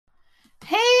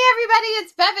Hey everybody,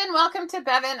 it's Bevan. Welcome to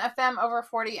Bevan, a femme over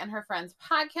 40 and her friends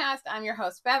podcast. I'm your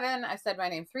host, Bevan. I've said my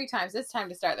name 3 times. It's time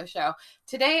to start the show.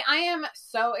 Today, I am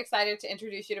so excited to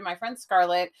introduce you to my friend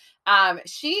Scarlett.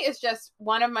 She is just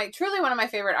truly one of my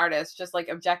favorite artists, just like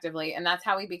objectively. And that's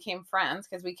how we became friends,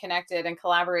 because we connected and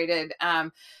collaborated.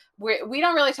 We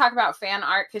don't really talk about fan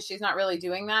art because she's not really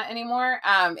doing that anymore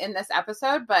in this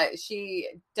episode, but she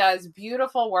does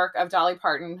beautiful work of Dolly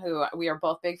Parton, who we are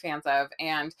both big fans of.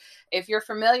 And if you're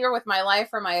familiar with my life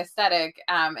or my aesthetic,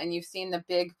 and you've seen the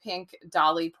big pink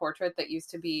Dolly portrait that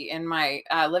used to be in my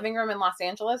living room in Los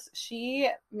Angeles, she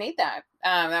made that.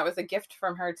 That was a gift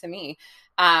from her to me.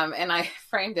 And I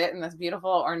framed it in this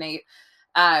beautiful ornate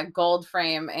gold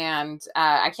frame, and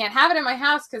I can't have it in my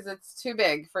house because it's too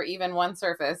big for even one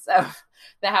surface of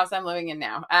the house I'm living in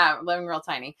now. Living real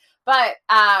tiny, but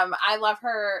I love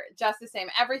her just the same.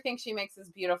 Everything she makes is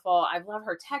beautiful. I love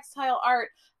her textile art.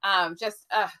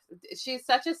 She's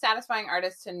such a satisfying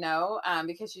artist to know,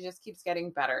 because she just keeps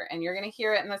getting better, and you're going to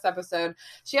hear it in this episode.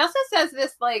 She also says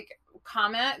this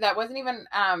comment that wasn't even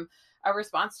a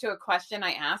response to a question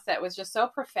I asked that was just so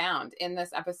profound in this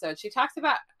episode. She talks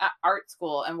about art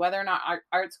school and whether or not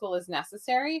art school is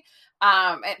necessary.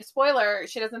 And spoiler,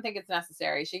 she doesn't think it's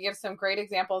necessary. She gives some great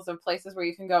examples of places where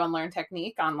you can go and learn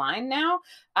technique online now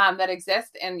that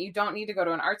exist, and you don't need to go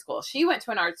to an art school. She went to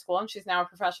an art school, and she's now a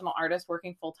professional artist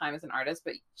working full-time as an artist,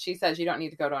 but she says you don't need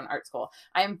to go to an art school.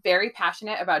 I am very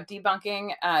passionate about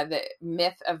debunking the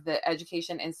myth of the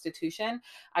education institution.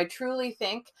 I truly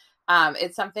think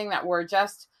it's something that we're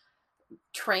just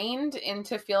trained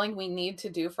into feeling we need to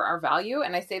do for our value.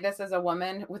 And I say this as a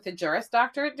woman with a Juris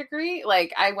Doctorate degree.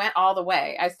 Like, I went all the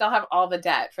way. I still have all the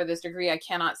debt for this degree I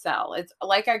cannot sell. It's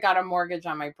like I got a mortgage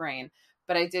on my brain,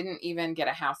 but I didn't even get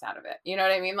a house out of it. You know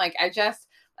what I mean? Like, I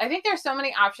think there's so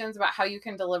many options about how you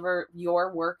can deliver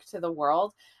your work to the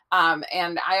world.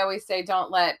 And I always say, don't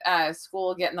let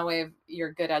school get in the way of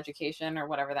your good education, or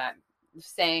whatever that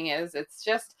saying is. It's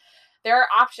just, there are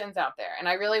options out there. And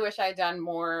I really wish I had done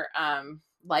more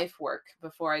life work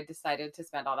before I decided to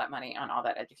spend all that money on all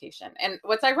that education. And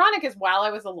what's ironic is, while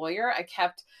I was a lawyer, I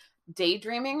kept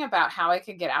daydreaming about how I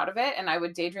could get out of it. And I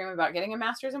would daydream about getting a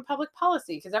master's in public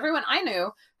policy, because everyone I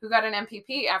knew who got an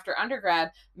MPP after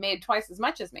undergrad made twice as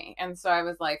much as me. And so I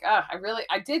was like, oh,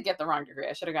 I did get the wrong degree.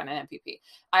 I should have gotten an MPP.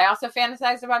 I also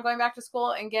fantasized about going back to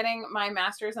school and getting my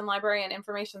master's in library and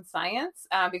information science,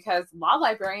 because law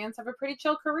librarians have a pretty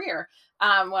chill career.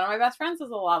 One of my best friends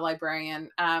is a law librarian.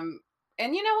 And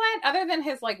you know what? Other than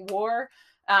his war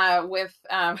with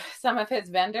some of his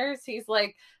vendors, he's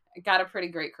got a pretty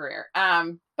great career.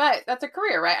 But that's a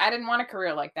career, right? I didn't want a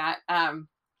career like that.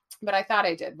 But I thought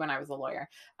I did when I was a lawyer.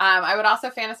 I would also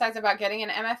fantasize about getting an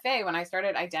MFA when I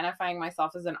started identifying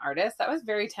myself as an artist. That was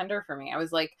very tender for me. I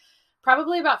was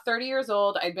probably about 30 years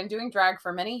old. I'd been doing drag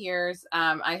for many years.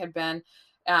 I had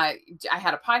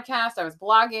a podcast. I was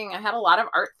blogging. I had a lot of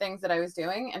art things that I was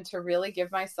doing. And to really give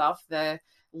myself the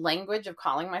language of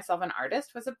calling myself an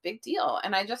artist was a big deal.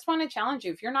 And I just want to challenge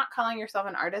you. If you're not calling yourself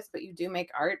an artist, but you do make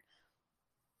art,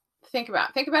 think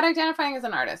about identifying as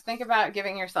an artist. Think about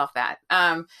giving yourself that.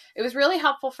 It was really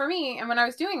helpful for me. And when I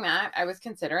was doing that, I was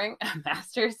considering a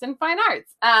master's in fine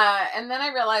arts. And then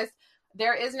I realized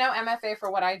there is no MFA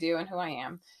for what I do and who I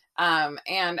am.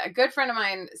 And a good friend of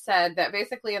mine said that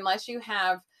basically, unless you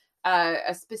have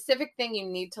a specific thing you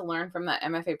need to learn from that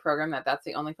MFA program, that's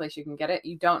the only place you can get it,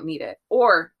 you don't need it.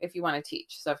 Or if you want to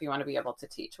teach. So if you want to be able to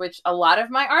teach, which a lot of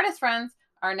my artist friends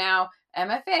are now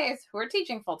MFAs who are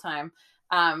teaching full time.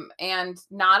 And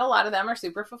not a lot of them are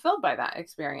super fulfilled by that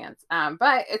experience.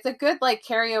 But it's a good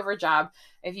carryover job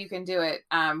if you can do it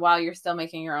while you're still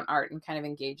making your own art and kind of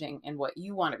engaging in what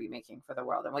you want to be making for the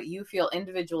world and what you feel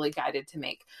individually guided to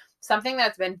make. Something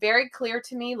that's been very clear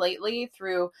to me lately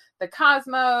through the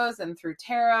cosmos and through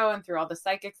tarot and through all the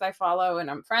psychics I follow and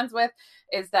I'm friends with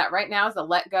is that right now is a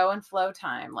let go and flow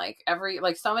time.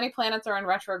 So many planets are in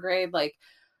retrograde.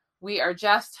 We are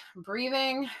just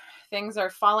breathing. Things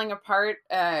are falling apart,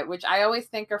 which I always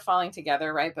think are falling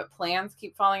together, right? But plans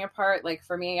keep falling apart.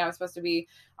 For me, I was supposed to be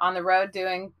on the road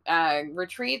doing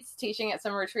retreats, teaching at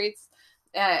some retreats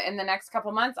in the next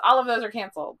couple months. All of those are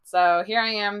canceled. So here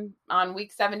I am on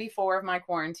week 74 of my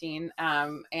quarantine,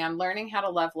 and learning how to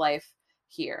love life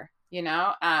here.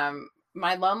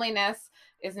 My loneliness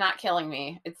is not killing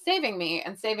me. It's saving me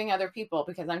and saving other people,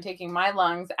 because I'm taking my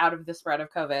lungs out of the spread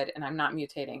of COVID, and I'm not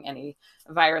mutating any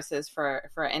viruses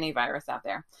for any virus out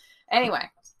there. Anyway,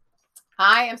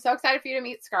 I am so excited for you to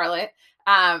meet Scarlett.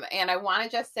 And I want to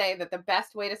just say that the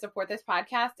best way to support this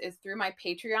podcast is through my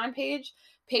Patreon page.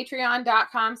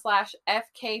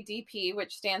 patreon.com/FKDP,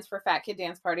 which stands for Fat Kid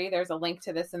Dance Party. There's a link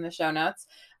to this in the show notes.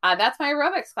 That's my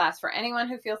aerobics class for anyone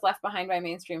who feels left behind by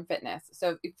mainstream fitness.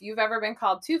 So if you've ever been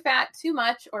called too fat, too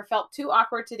much, or felt too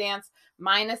awkward to dance,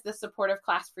 mine is the supportive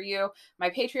class for you. My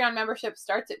Patreon membership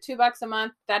starts at $2 a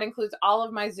month. That includes all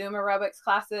of my Zoom aerobics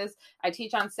classes. I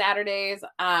teach on Saturdays.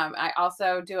 I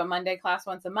also do a Monday class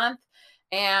once a month.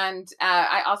 And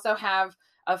I also have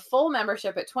a full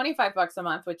membership at $25 a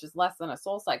month, which is less than a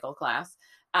SoulCycle class.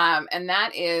 And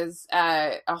that is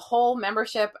a whole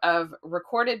membership of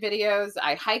recorded videos.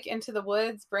 I hike into the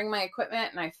woods, bring my equipment,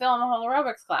 and I film a whole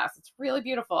aerobics class. It's really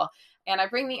beautiful. And I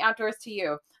bring the outdoors to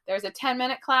you. There's a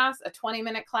 10-minute class, a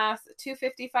 20-minute class, 2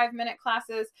 55-minute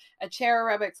classes, a chair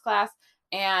aerobics class,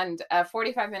 and a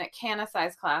 45-minute canna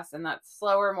size class. And that's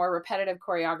slower, more repetitive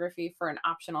choreography for an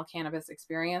optional cannabis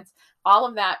experience. All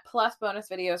of that plus bonus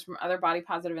videos from other body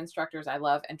positive instructors I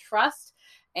love and trust.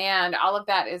 And all of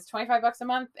that is $25 a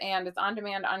month, and it's on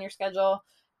demand on your schedule.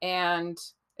 And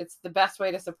it's the best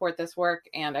way to support this work.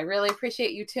 And I really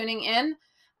appreciate you tuning in.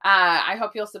 I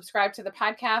hope you'll subscribe to the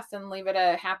podcast and leave it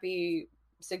a happy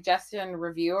suggestion,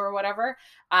 review, or whatever.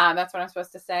 That's what I'm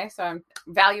supposed to say. So I'm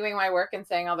valuing my work and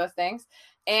saying all those things.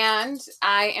 And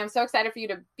I am so excited for you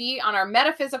to be on our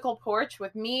metaphysical porch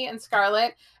with me and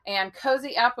Scarlett and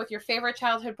cozy up with your favorite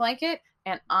childhood blanket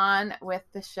and on with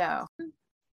the show.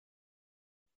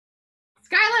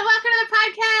 Scarlett, welcome to the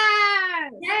podcast.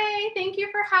 Yay, thank you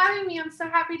for having me. I'm so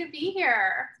happy to be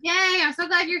here. Yay, I'm so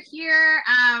glad you're here.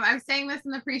 I was saying this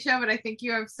in the pre-show, but I think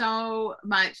you have so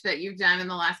much that you've done in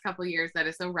the last couple of years that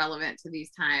is so relevant to these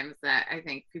times that I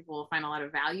think people will find a lot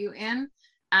of value in.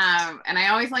 And I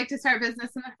always like to start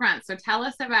business in the front. So tell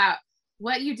us about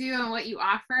what you do and what you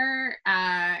offer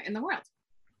in the world.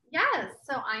 Yes,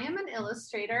 so I am an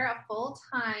illustrator, a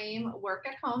full-time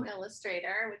work-at-home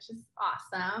illustrator, which is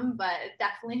awesome, but it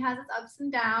definitely has its ups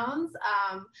and downs.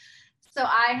 So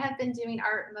I have been doing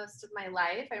art most of my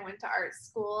life. I went to art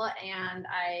school, and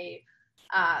I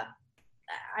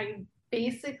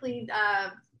basically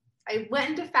I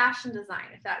went into fashion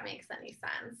design, if that makes any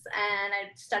sense. And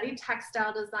I studied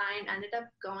textile design, ended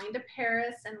up going to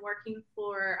Paris and working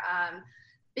for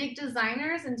big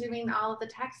designers and doing all of the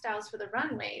textiles for the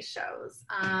runway shows.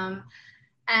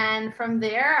 And from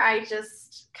there, I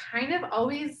just kind of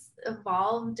always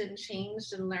evolved and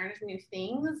changed and learned new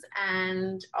things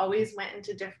and always went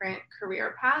into different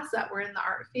career paths that were in the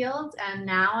art field. And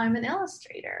now I'm an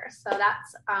illustrator. So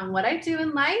that's what I do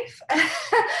in life.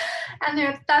 And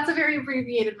that's a very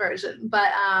abbreviated version.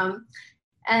 But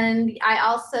and I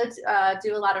also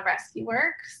do a lot of rescue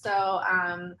work. So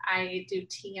I do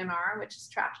TNR, which is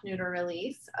trapped, neuter,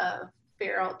 release of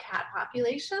feral cat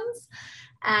populations.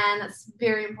 And it's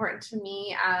very important to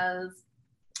me as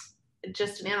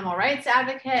just an animal rights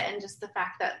advocate, and just the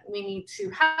fact that we need to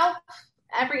help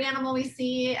every animal we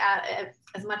see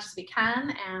as much as we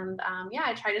can. And yeah,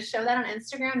 I try to show that on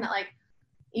Instagram, that like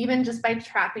even just by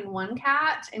trapping one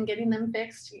cat and getting them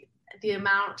fixed, the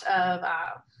amount of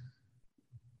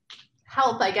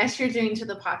help, I guess, you're doing to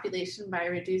the population by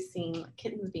reducing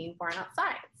kittens being born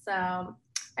outside. So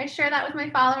I share that with my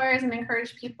followers and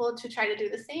encourage people to try to do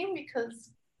the same,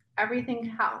 because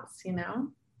everything counts, you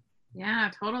know? Yeah,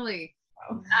 totally.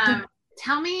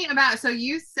 Tell me about,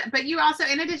 but you also,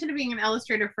 in addition to being an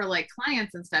illustrator for like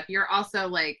clients and stuff, you're also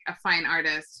like a fine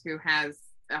artist who has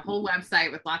a whole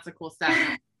website with lots of cool stuff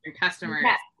and customers.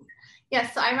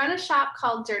 Yes, so I run a shop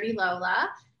called Dirty Lola,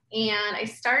 and I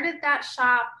started that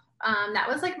shop. That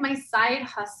was like my side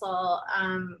hustle,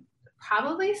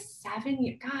 probably 7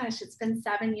 years. Gosh, it's been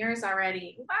 7 years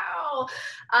already. Wow.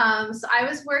 So I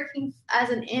was working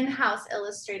as an in-house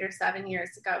illustrator 7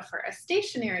 years ago for a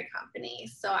stationery company.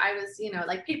 So I was,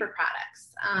 like paper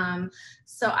products.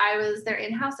 So I was their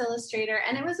in-house illustrator,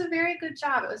 and it was a very good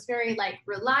job. It was very like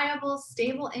reliable,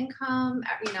 stable income.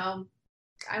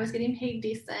 I was getting paid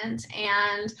decent,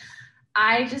 and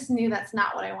I just knew that's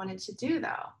not what I wanted to do,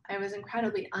 though. I was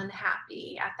incredibly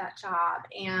unhappy at that job.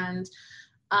 And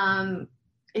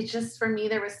it just, for me,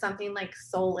 there was something like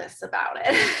soulless about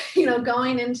it,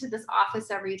 going into this office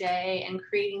every day and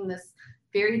creating this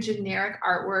very generic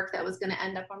artwork that was going to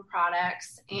end up on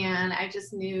products. And I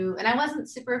just knew, and I wasn't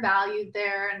super valued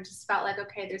there, and just felt like,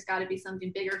 okay, there's got to be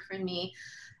something bigger for me.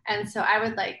 And so I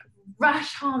would like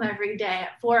rush home every day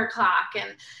at 4 o'clock,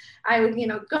 and I would,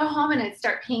 go home and I'd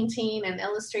start painting and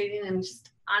illustrating, and just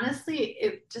honestly,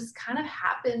 it just kind of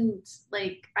happened.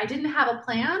 Like, I didn't have a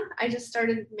plan. I just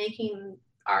started making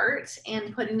art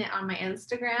and putting it on my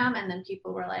Instagram, and then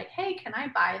people were like, hey, can I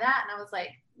buy that? And I was like,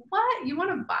 what? You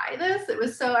want to buy this?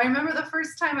 I remember the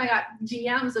first time I got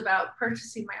DMs about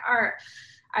purchasing my art,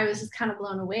 I was just kind of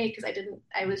blown away because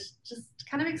I was just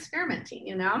kind of experimenting,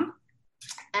 you know?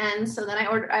 And so then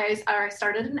I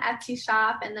started an Etsy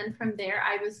shop. And then from there,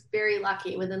 I was very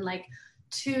lucky. Within like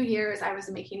 2 years, I was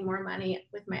making more money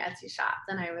with my Etsy shop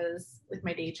than I was with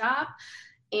my day job.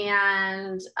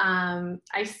 And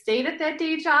I stayed at that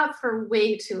day job for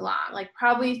way too long, like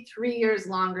probably 3 years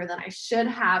longer than I should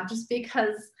have, just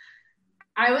because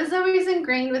I was always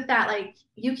ingrained with that, like,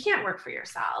 you can't work for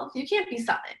yourself. You can't be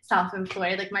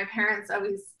self-employed. Like my parents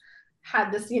always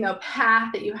had this,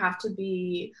 path that you have to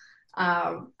be,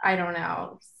 I don't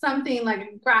know, something like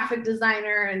a graphic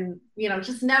designer and,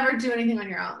 just never do anything on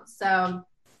your own. So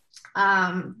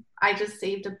I just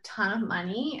saved a ton of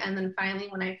money. And then finally,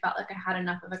 when I felt like I had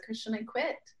enough of a cushion, I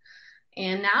quit.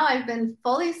 And now I've been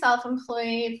fully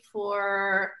self-employed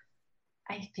for,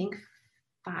 I think,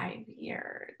 4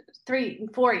 years.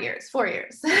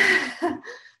 So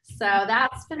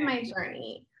that's been my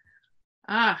journey.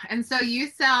 And so you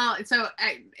sell,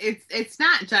 it's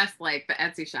not just like the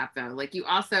Etsy shop though. Like you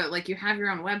also, like you have your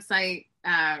own website,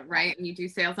 right? And you do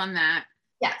sales on that.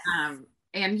 Yes.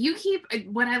 And you keep,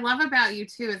 what I love about you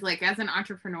too is like as an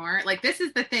entrepreneur, like this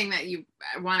is the thing that you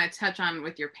want to touch on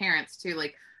with your parents too.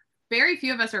 Like very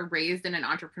few of us are raised in an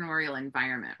entrepreneurial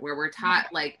environment where we're taught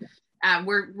like,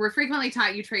 we're frequently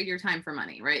taught you trade your time for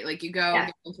money, right? Like you go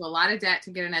get into a lot of debt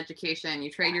to get an education, you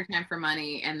trade your time for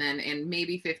money, and then in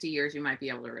maybe 50 years, you might be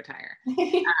able to retire.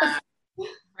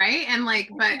 Right. And like,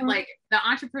 but like the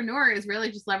entrepreneur is really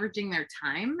just leveraging their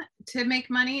time to make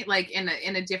money, like in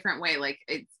a different way. Like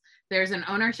there's an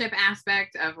ownership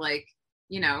aspect of like,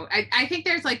 I think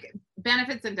there's like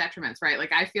benefits and detriments, right?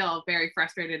 Like I feel very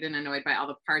frustrated and annoyed by all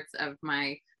the parts of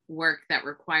my work that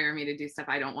require me to do stuff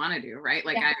I don't want to do, right?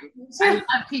 Like I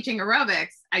love teaching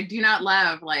aerobics. I do not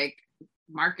love like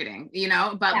marketing,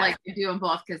 but like I do them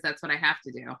both because that's what I have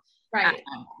to do. Right.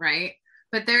 Right.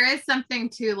 But there is something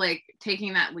to like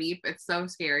taking that leap. It's so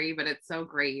scary, but it's so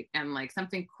great. And like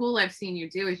something cool I've seen you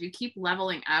do is you keep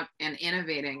leveling up and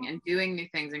innovating and doing new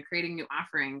things and creating new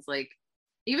offerings. Like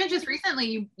even just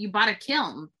recently you bought a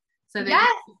kiln. So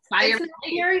yes, it's not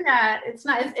here yet.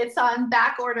 It's on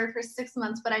back order for 6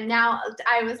 months, but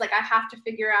I was like, I have to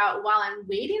figure out while I'm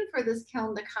waiting for this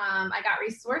kiln to come. I got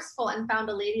resourceful and found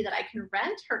a lady that I can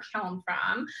rent her kiln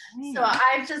from. So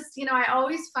I just, I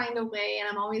always find a way, and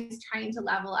I'm always trying to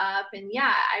level up. And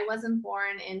yeah, I wasn't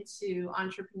born into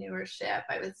entrepreneurship.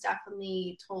 I was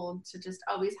definitely told to just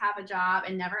always have a job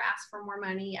and never ask for more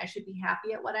money. I should be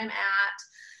happy at what I'm at.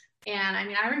 And I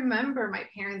mean, I remember my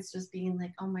parents just being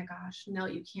like, oh my gosh, no,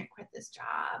 you can't quit this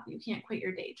job. You can't quit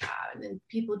your day job. And then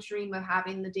people dream of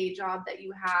having the day job that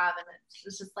you have. And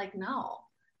it's just like, no,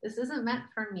 this isn't meant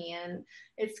for me. And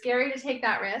it's scary to take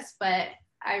that risk, but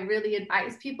I really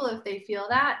advise people, if they feel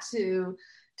that, to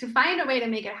find a way to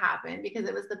make it happen, because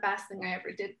it was the best thing I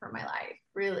ever did for my life.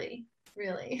 Really,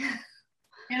 really.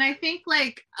 And I think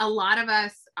like a lot of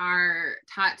us are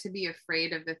taught to be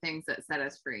afraid of the things that set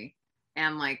us free.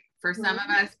 And like for some of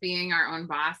us, being our own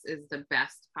boss is the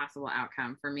best possible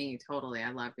outcome. For me, totally.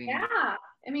 I love being. Yeah.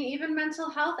 I mean, even mental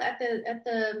health at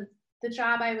the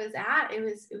job I was at, it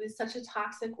was such a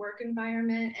toxic work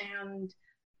environment. And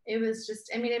it was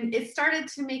just, I mean, it started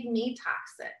to make me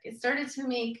toxic. It started to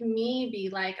make me be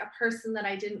like a person that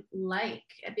I didn't like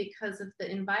because of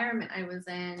the environment I was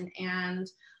in.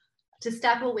 And to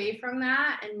step away from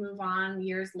that and move on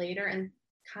years later and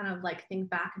kind of like think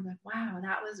back and be like, wow,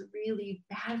 that was really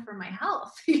bad for my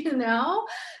health,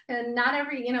 and not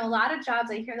every, a lot of jobs,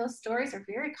 I hear those stories are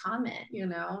very common,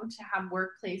 to have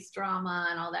workplace drama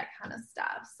and all that kind of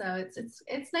stuff. So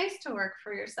it's nice to work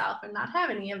for yourself and not have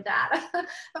any of that.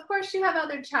 Of course you have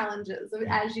other challenges,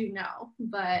 as you know,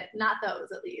 but not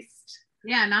those, at least.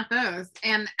 Yeah, not those.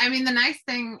 And I mean, the nice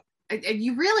thing,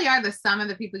 you really are the sum of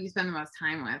the people you spend the most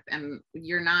time with, and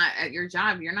you're not at your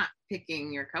job, you're not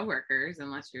picking your coworkers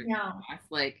unless you're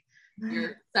like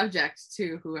you're subject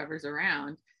to whoever's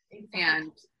around. Exactly.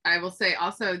 And I will say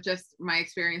also just my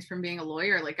experience from being a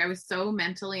lawyer, like I was so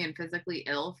mentally and physically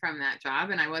ill from that job,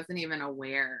 and I wasn't even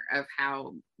aware of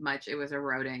how much it was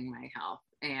eroding my health.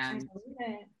 And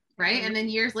right. And then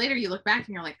years later you look back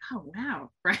and you're like, oh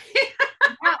wow, right.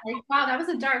 Yeah, like, wow, that was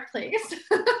a dark place.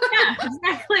 Yeah,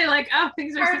 exactly. Like, oh,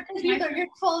 things are. You're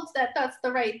told that that's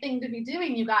the right thing to be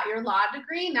doing. You got your law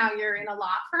degree. Now you're in a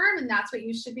law firm, and that's what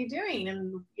you should be doing.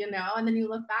 And and then you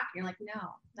look back and you're like, no,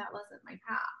 that wasn't my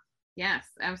path. Yes,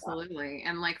 absolutely.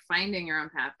 And like finding your own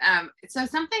path. So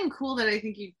something cool that I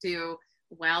think you do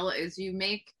well is you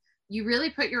really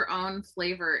put your own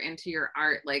flavor into your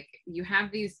art. Like you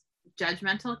have these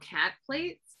judgmental cat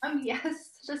plates.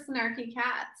 Yes, just snarky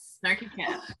cats. Snarky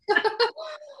cats.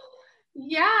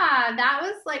 Yeah, that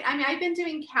was like, I mean, I've been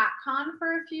doing CatCon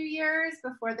for a few years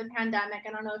before the pandemic.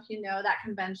 I don't know if you know that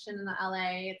convention in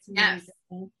LA. It's Yes.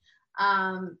 amazing.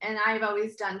 And I've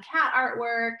always done cat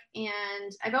artwork,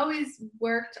 and I've always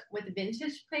worked with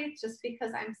vintage plates just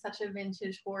because I'm such a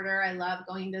vintage hoarder. I love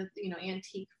going to,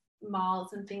 antique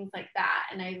malls and things like that.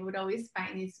 And I would always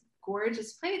find these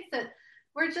gorgeous plates that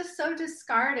were just so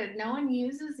discarded. No one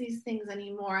uses these things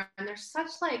anymore. And they're such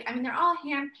like, I mean, they're all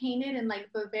hand painted in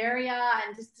like Bavaria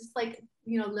and just like,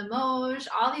 Limoges,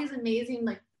 all these amazing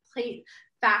like plate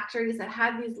factories that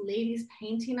had these ladies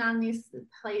painting on these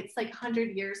plates like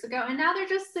 100 years ago. And now they're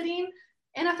just sitting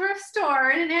in a thrift store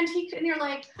in an antique, and you're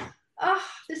like, oh,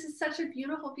 this is such a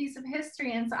beautiful piece of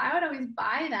history. And so I would always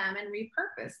buy them and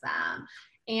repurpose them.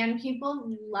 And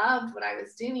people loved what I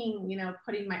was doing,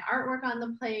 putting my artwork on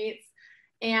the plates.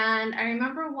 And I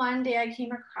remember one day I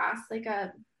came across like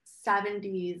a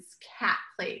 70s cat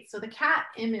plate. So the cat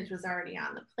image was already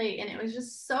on the plate, and it was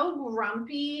just so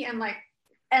grumpy and like,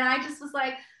 and I just was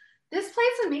like, this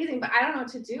plate's amazing, but I don't know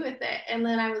what to do with it. And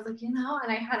then I was like, and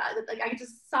I had like, I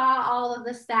just saw all of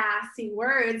the sassy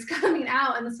words coming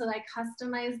out. And so I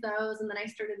customized those. And then I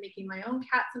started making my own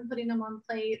cats and putting them on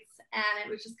plates. And it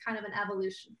was just kind of an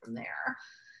evolution from there.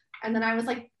 And then I was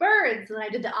like, birds. And I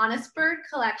did the Honest Bird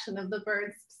collection of the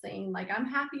birds saying like, I'm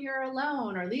happy you're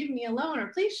alone, or leave me alone, or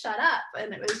please shut up.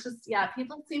 And it was just, yeah,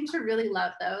 people seem to really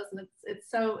love those. And it's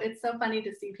so funny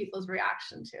to see people's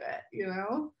reaction to it.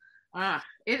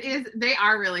 It is. They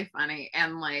are really funny,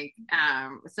 and like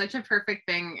such a perfect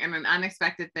thing and an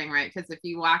unexpected thing, right? Because if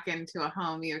you walk into a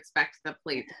home, you expect the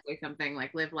plate to say something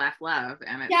like "Live, Laugh, Love,"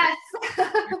 and it's yes,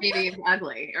 like, maybe it's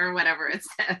ugly or whatever it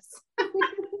says.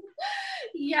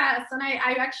 Yes, and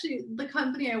I actually, the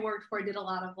company I worked for did a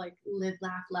lot of like live,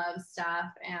 laugh, love stuff,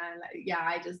 and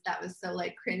yeah, that was so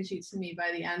like cringy to me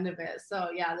by the end of it. So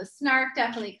yeah, the snark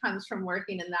definitely comes from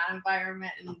working in that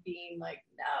environment and being like,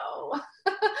 no.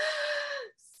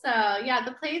 So yeah,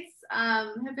 the plates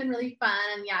have been really fun,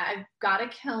 and yeah, I've got a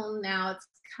kiln now. It's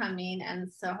coming,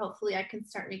 and so hopefully I can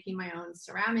start making my own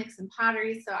ceramics and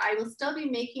pottery. So I will still be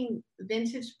making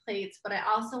vintage plates, but I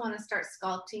also want to start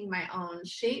sculpting my own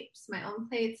shapes, my own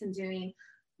plates, and doing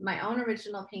my own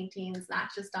original paintings, not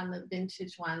just on the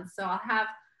vintage ones. So I'll have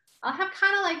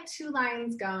kind of like two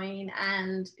lines going,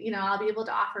 and I'll be able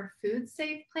to offer food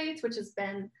safe plates, which has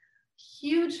been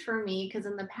huge for me, because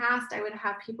in the past I would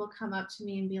have people come up to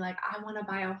me and be like, I want to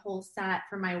buy a whole set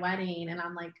for my wedding, and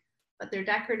I'm like, but they're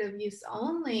decorative use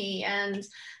only. And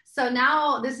so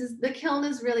now the kiln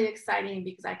is really exciting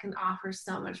because I can offer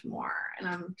so much more, and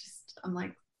I'm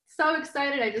like so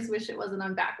excited. I just wish it wasn't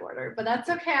on back order, but that's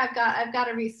okay. I've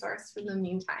got a resource for the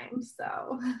meantime.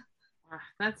 So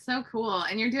That's so cool.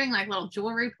 And you're doing like little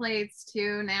jewelry plates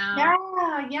too now.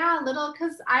 Yeah, little,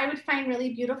 because I would find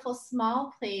really beautiful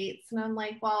small plates, and I'm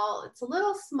like, well, it's a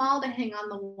little small to hang on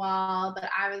the wall, but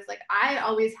I was like, I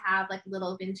always have like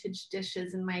little vintage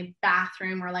dishes in my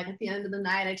bathroom, or like at the end of the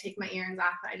night, I take my earrings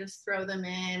off and I just throw them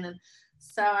in. And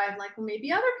so I'm like, well,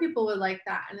 maybe other people would like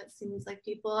that. And it seems like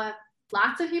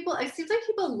it seems like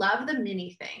people love the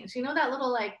mini things. That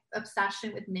little like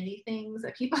obsession with mini things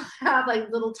that people have, like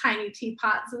little tiny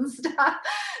teapots and stuff.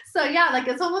 So yeah, like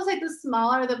it's almost like the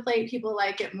smaller the plate, people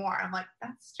like it more. I'm like,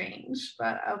 that's strange,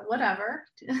 but whatever.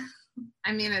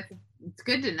 I mean, it's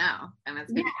good to know, and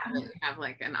it's good to know that you have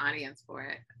like an audience for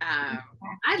it.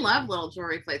 I love little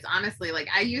jewelry plates. Honestly, like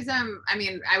I use them. I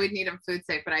mean, I would need them food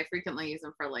safe, but I frequently use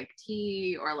them for like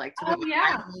tea, or like to put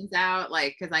my vitamins out,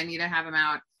 like because I need to have them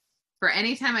out for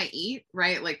any time I eat,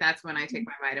 right? Like that's when I take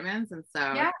my vitamins. And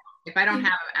so if I don't have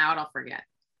them out, I'll forget.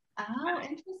 Oh,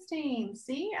 interesting.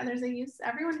 See, there's a use.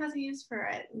 Everyone has a use for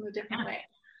it in a different way.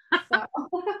 So.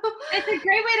 It's a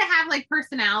great way to have like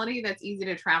personality that's easy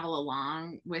to travel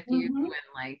along with you, and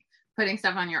like putting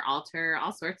stuff on your altar,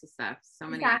 all sorts of stuff. So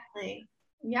many. Exactly.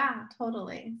 Yeah,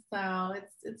 totally. So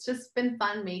it's just been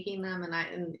fun making them,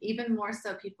 and even more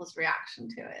so people's reaction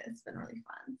to it. It's been really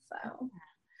fun. So.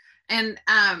 And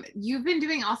you've been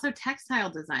doing also textile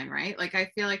design, right? Like I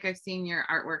feel like I've seen your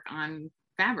artwork on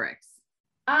fabrics.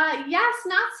 Yes,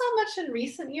 not so much in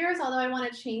recent years, although I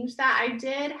want to change that. I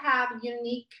did have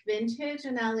Unique Vintage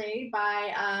in LA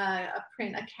by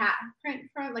a cat print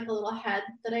from like a little head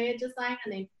that I had designed,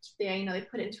 and they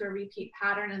put it into a repeat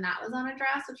pattern, and that was on a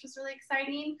dress, which was really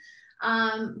exciting.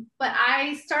 But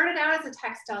I started out as a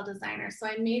textile designer, so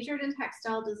I majored in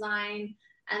textile design.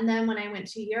 And then when I went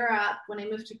to Europe, when I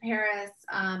moved to Paris,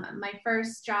 my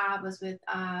first job was with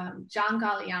John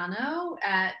Galliano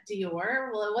at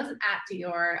Dior. Well, it wasn't at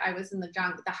Dior. I was in the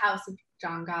house of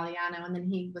John Galliano, and then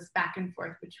he was back and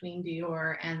forth between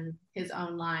Dior and his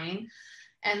own line.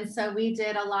 And so we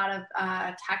did a lot of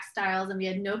textiles, and we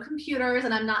had no computers,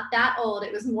 and I'm not that old.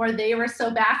 It was more they were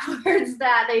so backwards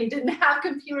that they didn't have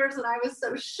computers, and I was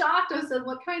so shocked. I said,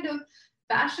 what kind of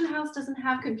fashion house doesn't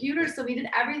have computers? So we did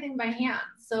everything by hand.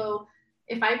 So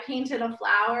if I painted a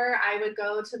flower, I would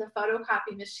go to the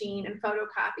photocopy machine and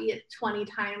photocopy it 20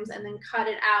 times and then cut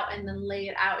it out and then lay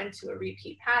it out into a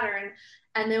repeat pattern.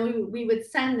 And then we would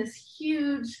send this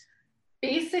huge,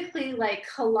 basically like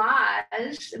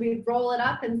collage. We'd roll it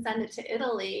up and send it to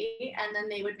Italy, and then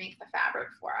they would make the fabric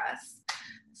for us.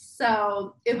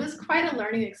 So it was quite a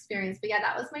learning experience. But yeah,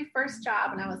 that was my first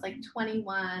job when I was like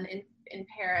 21 in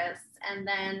Paris. And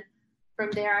then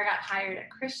from there, I got hired at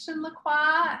Christian Lacroix.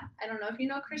 I don't know if you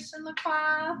know Christian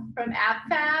Lacroix from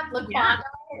AbFab, Lacroix. Yeah.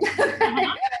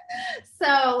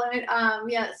 So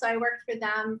I worked for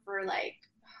them for like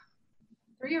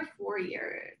 4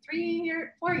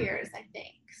 years, I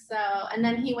think. So, and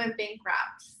then he went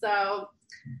bankrupt. So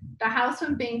the house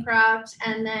went bankrupt,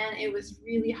 and then it was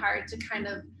really hard to kind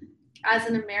of, as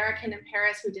an American in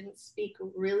Paris who didn't speak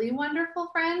really wonderful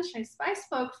French, I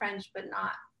spoke French, but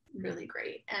not really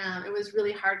great. It was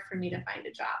really hard for me to find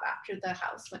a job after the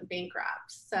house went bankrupt.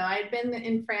 So I'd been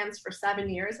in France for 7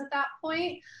 years at that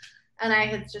point, and I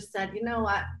had just said, you know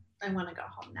what, I want to go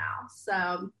home now.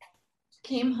 So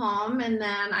came home, and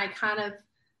then I kind of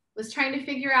was trying to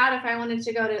figure out if I wanted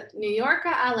to go to New York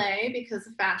or LA because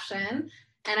of fashion.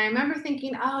 And I remember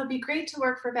thinking, oh, it'd be great to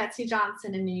work for Betsey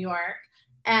Johnson in New York.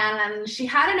 And she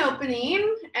had an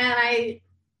opening, and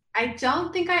I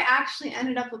don't think I actually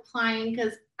ended up applying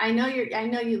because I know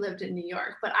you lived in New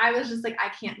York, but I was just like, I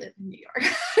can't live in New York.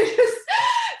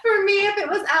 For me, if it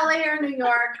was LA or New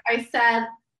York, I said,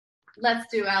 let's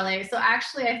do LA. So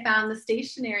actually I found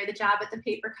the job at the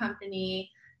paper company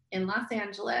in Los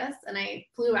Angeles, and I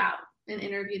flew out and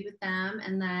interviewed with them,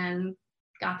 and then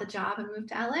got the job and moved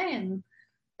to LA. And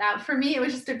that, for me, it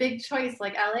was just a big choice,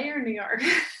 like LA or New York.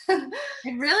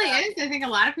 It really is. I think a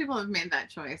lot of people have made that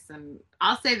choice. And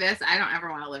I'll say this, I don't ever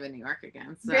want to live in New York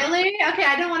again. So. Really? Okay,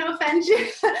 I don't want to offend you.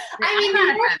 I mean,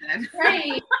 New York's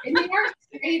great. New York's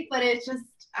great, but it's just,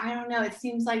 I don't know, it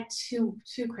seems like too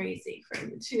crazy for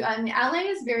me. I mean,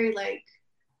 LA is very like,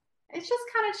 it's just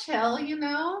kind of chill, you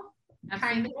know?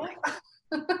 Kind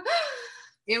of.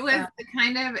 It was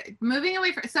kind of moving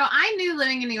away from, so I knew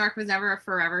living in New York was never a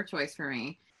forever choice for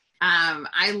me.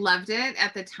 I loved it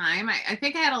at the time. I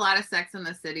think I had a lot of Sex in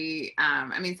the City.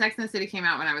 I mean, Sex in the City came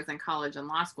out when I was in college and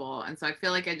law school. And so I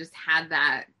feel like I just had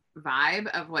that vibe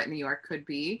of what New York could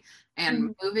be.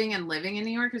 And moving and living in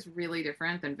New York is really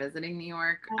different than visiting New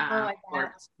York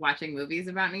or watching movies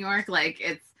about New York. Like,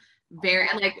 it's very,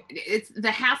 like, it's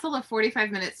the hassle of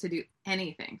 45 minutes to do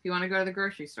anything. If you want to go to the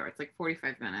grocery store, it's like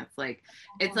 45 minutes. Like,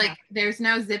 it's like there's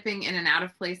no zipping in and out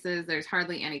of places. There's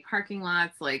hardly any parking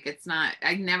lots. Like, it's not,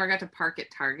 I never got to park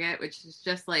at Target, which is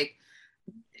just like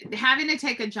having to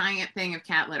take a giant thing of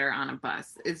cat litter on a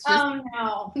bus. It's just,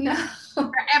 oh no.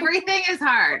 Everything is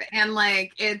hard. And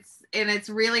like, it's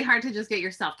really hard to just get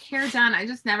your self-care done. I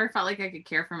just never felt like I could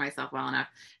care for myself well enough.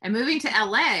 And moving to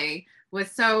LA was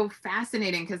so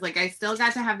fascinating because like I still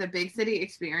got to have the big city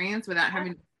experience without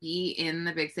having to be in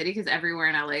the big city, because everywhere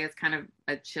in LA is kind of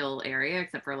a chill area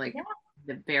except for like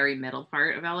the very middle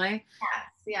part of LA.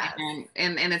 Yes.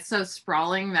 And it's so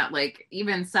sprawling that like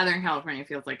even Southern California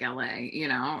feels like LA, you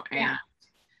know? And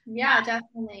yeah,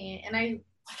 definitely. And I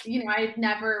think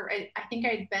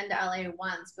I'd been to LA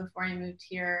once before I moved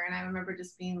here, and I remember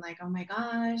just being like, oh my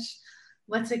gosh,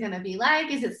 what's it going to be like?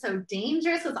 Is it so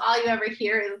dangerous? Because all you ever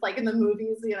hear is like in the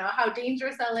movies, you know, how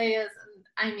dangerous LA is. And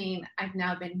I mean, I've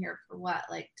now been here for what,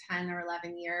 like 10 or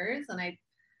 11 years. And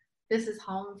this is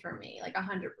home for me, like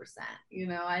 100%, you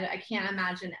know, I can't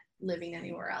imagine living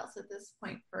anywhere else at this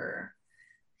point for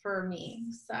me.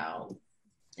 So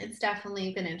it's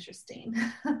definitely been interesting.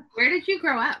 Where did you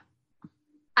grow up?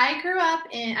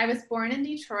 I was born in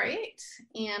Detroit,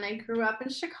 and I grew up in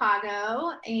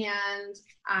Chicago, and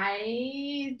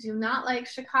I do not like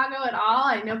Chicago at all.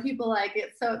 I know people like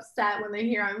get so upset when they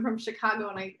hear I'm from Chicago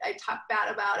and I talk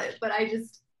bad about it, but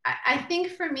I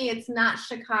think for me, it's not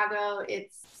Chicago.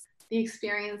 It's the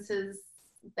experiences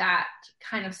that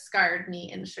kind of scarred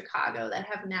me in Chicago that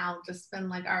have now just been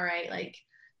like, all right, like,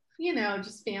 you know,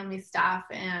 just family stuff.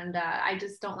 And I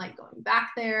just don't like going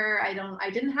back there. I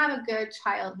didn't have a good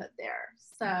childhood there.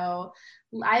 So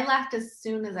I left as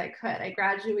soon as I could. I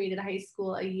graduated high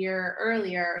school a year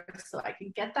earlier so I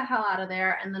could get the hell out of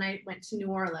there. And then I went to New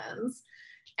Orleans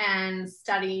and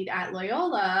studied at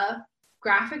Loyola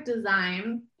graphic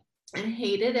design, and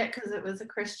hated it because it was a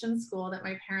Christian school that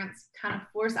my parents kind of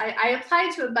forced. I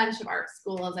applied to a bunch of art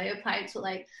schools. I applied to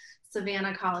like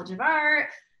Savannah College of Art,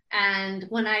 And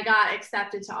when I got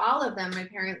accepted to all of them, my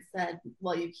parents said,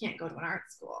 well, you can't go to an art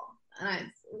school. And I,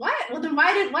 what? Well, then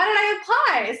why did I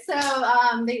apply?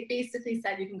 So they basically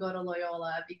said you can go to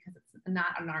Loyola because it's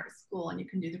not an art school and you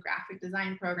can do the graphic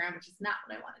design program, which is not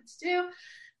what I wanted to do.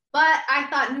 But I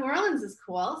thought New Orleans is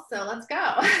cool, so let's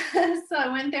go. So I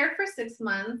went there for 6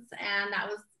 months, and that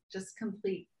was just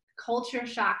complete culture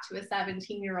shock to a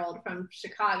 17-year-old from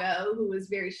Chicago who was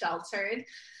very sheltered.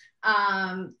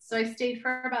 So I stayed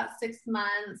for about 6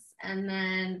 months, and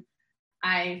then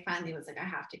I finally was like, I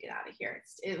have to get out of here.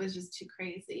 It was just too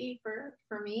crazy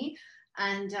for me.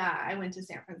 And I went to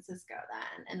San Francisco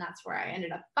then, and that's where I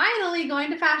ended up finally going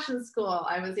to fashion school.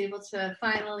 I was able to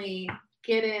finally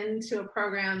get into a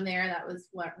program there that was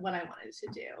what I wanted to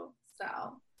do. So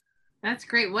that's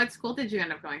great. What school did you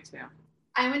end up going to?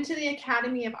 I went to the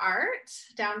Academy of Art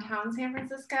downtown San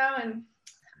Francisco. And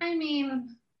I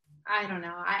mean, I don't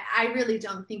know. I really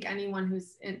don't think anyone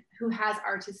who has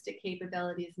artistic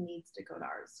capabilities needs to go to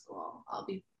art school. I'll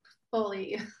be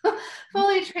fully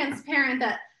transparent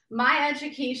that my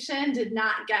education did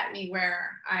not get me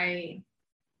where I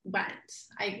went.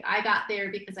 I got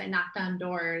there because I knocked on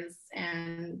doors,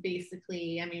 and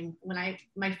basically, I mean,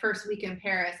 my first week in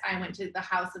Paris, I went to the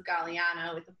House of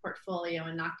Galliano with a portfolio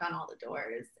and knocked on all the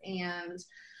doors. And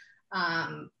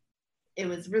it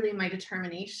was really my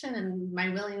determination and my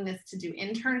willingness to do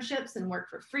internships and work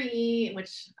for free,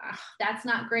 which that's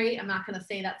not great. I'm not going to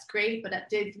say that's great, but it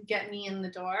did get me in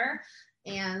the door.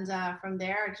 And from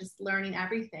there, just learning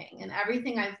everything. And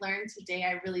everything I've learned today,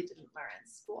 I really didn't learn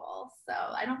in school. So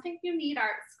I don't think you need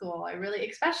art school. I really,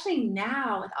 especially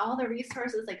now with all the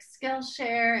resources like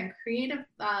Skillshare and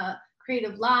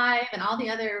Creative Live and all the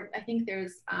other, I think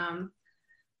there's,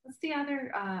 what's the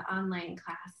other online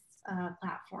class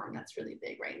platform that's really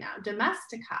big right now?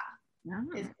 Domestika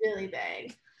is really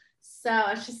big. So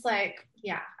it's just like,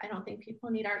 yeah, I don't think people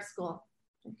need art school.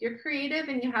 If you're creative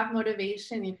and you have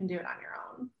motivation, you can do it on your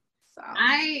own. So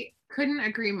I couldn't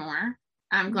agree more.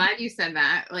 I'm glad you said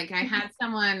that. Like I had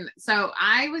someone, so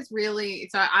obviously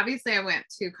I went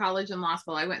to college and law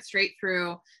school. I went straight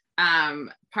through,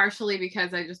 partially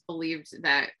because I just believed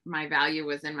that my value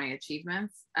was in my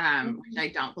achievements, which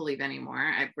I don't believe anymore.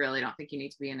 I really don't think you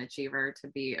need to be an achiever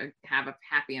to have a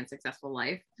happy and successful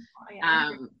life. Oh, yeah.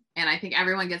 And I think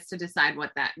everyone gets to decide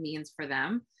what that means for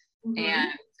them.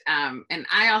 And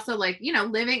I also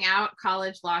living out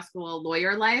college, law school,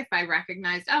 lawyer life, I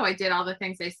recognized, I did all the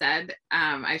things they said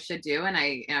I should do, and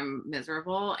I am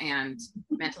miserable and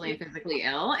mentally and physically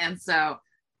ill. And so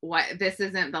this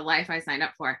isn't the life I signed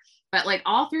up for. But like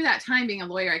all through that time being a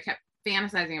lawyer, I kept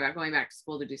fantasizing about going back to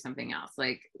school to do something else,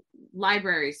 like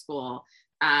library school,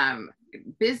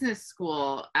 business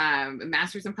school,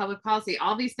 master's in public policy.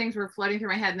 All these things were floating through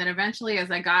my head. And then eventually,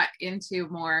 as I got into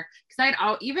more, because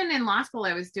even in law school,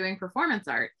 I was doing performance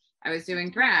art, I was doing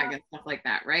drag and stuff like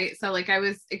that, right? So like I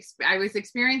was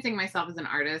experiencing myself as an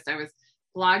artist. I was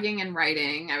blogging and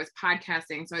writing, I was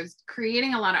podcasting, so I was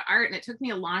creating a lot of art, and it took me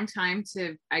a long time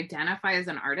to identify as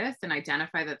an artist and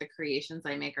identify that the creations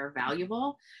I make are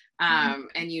valuable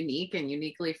and unique and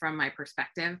uniquely from my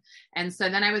perspective. And so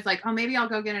then I was like, maybe I'll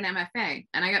go get an MFA.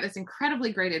 And I got this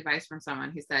incredibly great advice from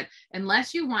someone who said,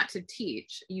 unless you want to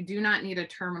teach, you do not need a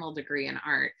terminal degree in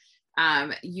art.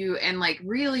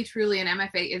 Really truly an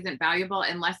MFA isn't valuable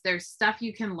unless there's stuff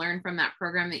you can learn from that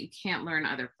program that you can't learn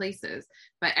other places.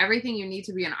 But everything you need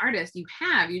to be an artist, you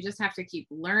just have to keep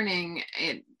learning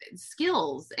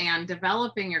skills and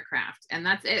developing your craft. And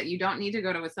that's it. You don't need to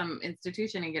go to some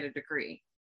institution and get a degree.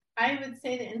 I would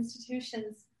say the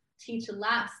institutions teach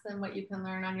less than what you can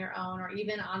learn on your own or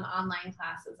even on online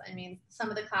classes. I mean, some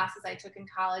of the classes I took in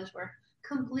college were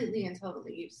completely and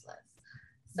totally useless.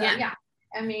 So yeah.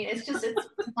 I mean, it's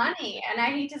money. And I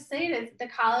hate to say it, the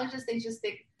colleges,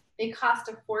 they cost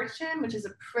a fortune, which is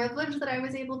a privilege that I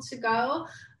was able to go.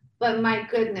 But my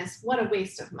goodness, what a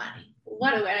waste of money.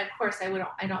 And of course, I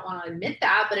don't want to admit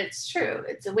that, but it's true.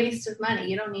 It's a waste of money.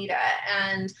 You don't need it.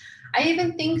 And I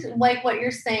even think like what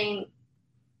you're saying,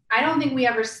 I don't think we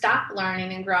ever stop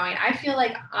learning and growing. I feel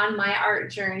like on my art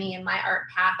journey and my art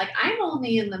path, like I'm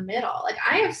only in the middle. Like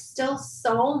I have still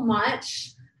so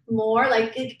much more,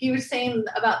 like you were saying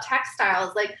about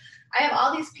textiles, like I have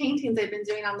all these paintings I've been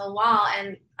doing on the wall,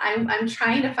 and I'm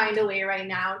trying to find a way right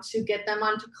now to get them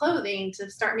onto clothing,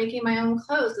 to start making my own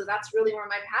clothes, because that's really where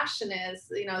my passion is,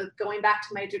 going back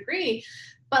to my degree.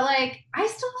 But like I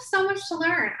still have so much to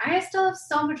learn. I still have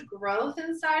so much growth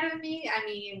inside of me. I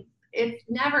mean, it's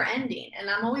never ending, and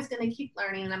I'm always going to keep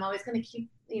learning, and I'm always going to keep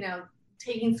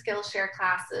taking Skillshare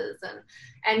classes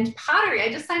and pottery.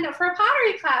 I just signed up for a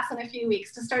pottery class in a few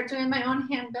weeks to start doing my own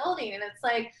hand building. And it's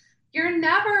like, you're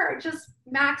never just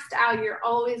maxed out. You're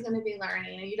always going to be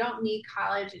learning, and you don't need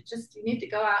college. You need to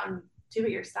go out and do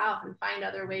it yourself and find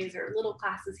other ways or little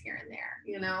classes here and there,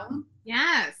 you know?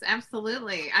 Yes,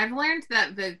 absolutely. I've learned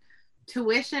that the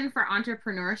tuition for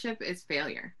entrepreneurship is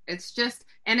failure. It's just,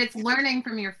 and it's learning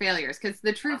from your failures, because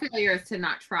the true failure is to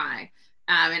not try.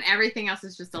 And everything else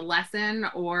is just a lesson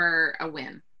or a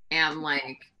win. And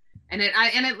like,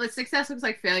 success looks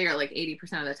like failure like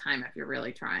 80% of the time if you're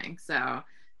really trying. So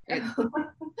it's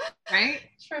right.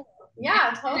 True.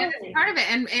 Yeah, totally. And part of it,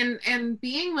 and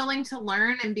being willing to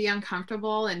learn and be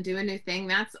uncomfortable and do a new thing,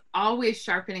 that's always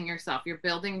sharpening yourself. You're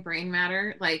building brain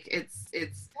matter. Like it's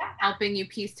helping you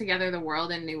piece together the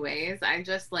world in new ways. I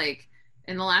just like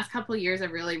in the last couple of years,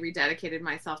 I've really rededicated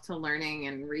myself to learning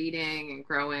and reading and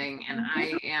growing, and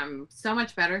I am so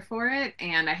much better for it.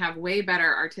 And I have way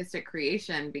better artistic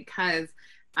creation because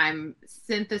I'm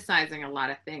synthesizing a lot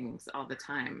of things all the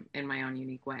time in my own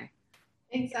unique way.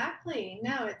 Exactly.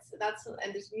 No,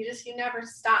 you never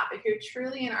stop. If you're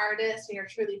truly an artist and you're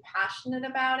truly passionate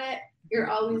about it, you're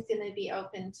always going to be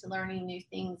open to learning new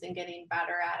things and getting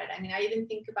better at it. I mean, I even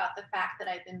think about the fact that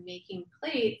I've been making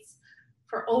plates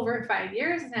for over 5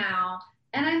 years now,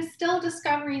 and I'm still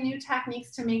discovering new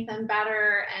techniques to make them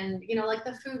better. And, you know, like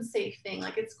the food safe thing,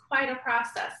 like it's quite a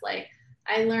process. Like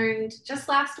I learned just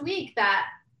last week that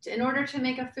in order to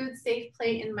make a food safe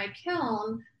plate in my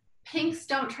kiln, pinks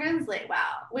don't translate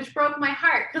well, which broke my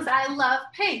heart because I love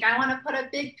pink. I want to put a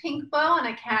big pink bow on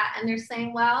a cat, and they're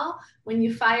saying, well, when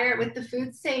you fire it with the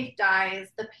food safe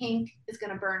dyes, the pink is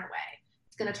going to burn away.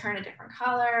 It's going to turn a different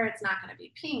color. It's not going to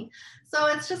be pink. So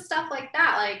it's just stuff like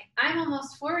that. Like I'm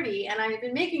almost 40 and I've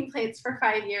been making plates for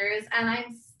 5 years and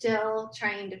I'm still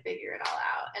trying to figure it all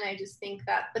out. And I just think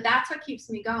but that's what keeps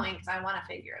me going because I want to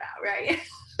figure it out, right?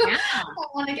 Yeah. I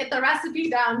want to get the recipe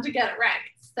down to get it right.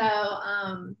 So,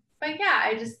 but yeah,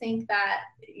 I just think that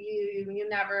your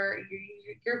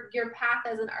path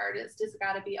as an artist has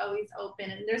got to be always open,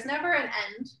 and there's never an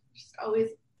end. Just always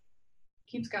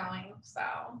keeps going. So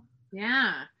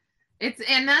yeah, that's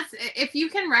if you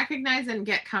can recognize and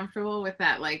get comfortable with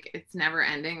that, like it's never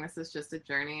ending. This is just a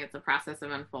journey. It's a process of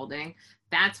unfolding.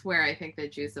 That's where I think the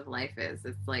juice of life is.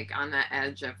 It's like on the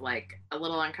edge of like a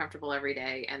little uncomfortable every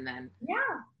day, and then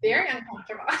very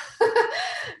uncomfortable.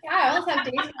 Yeah, I always have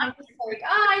days when I'm just like,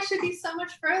 I should be so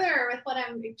much further with what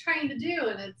I'm trying to do,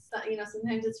 and it's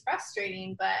sometimes it's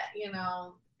frustrating, but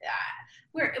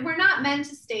we're not meant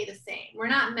to stay the same. We're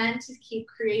not meant to keep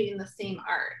creating the same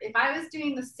art. If I was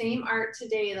doing the same art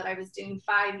today that I was doing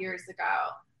 5 years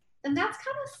ago, then that's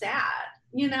kind of sad.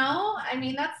 I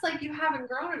mean, that's like you haven't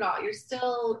grown at all. You're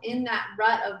still in that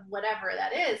rut of whatever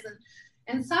that is.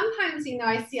 And sometimes,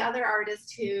 I see other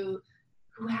artists who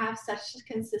have such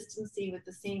consistency with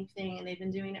the same thing and they've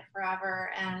been doing it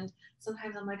forever. And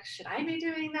sometimes I'm like, should I be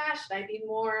doing that? Should I be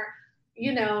more,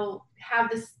 have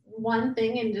this one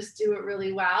thing and just do it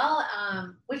really well?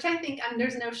 Which I think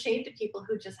there's no shade to people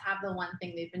who just have the one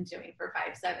thing they've been doing for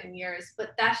 5-7 years,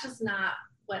 but that's just not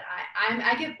what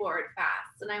I get bored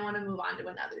fast and I want to move on to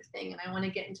another thing, and I want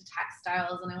to get into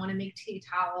textiles and I want to make tea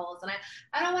towels, and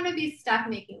I don't want to be stuck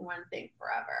making one thing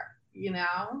forever,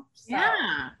 So.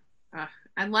 Yeah.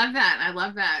 I love that. I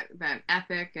love that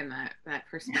ethic and that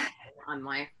perspective on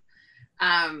life.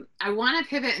 I want to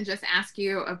pivot and just ask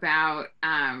you about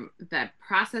the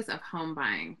process of home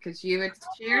buying, because you had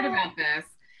shared about this.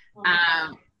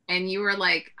 And you were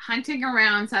like hunting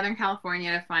around Southern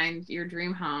California to find your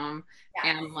dream home,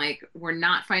 and like we're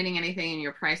not finding anything in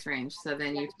your price range. So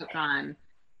then you took on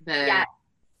the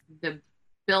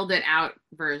build it out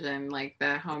version, like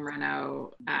the home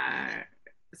reno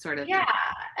sort of thing.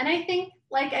 And I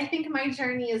think my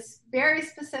journey is very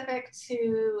specific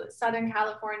to Southern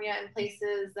California and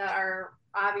places that are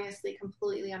obviously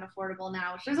completely unaffordable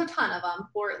now, which there's a ton of them.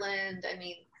 Portland, I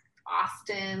mean,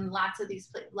 Austin, a lot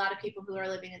of people who are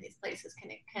living in these places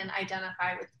can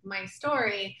identify with my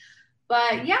story.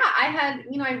 But yeah,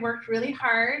 I worked really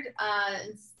hard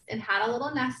and had a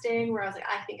little nest egg where I was like,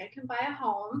 I think I can buy a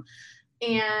home.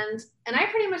 And I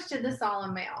pretty much did this all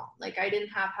on my own. Like I didn't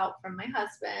have help from my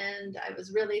husband. It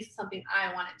was really something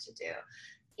I wanted to do.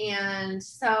 And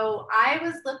so I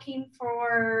was looking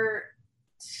for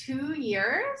 2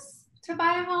 years to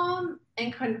buy a home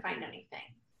and couldn't find anything.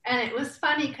 And it was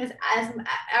funny because as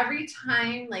every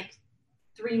time like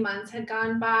 3 months had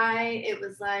gone by, it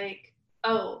was like,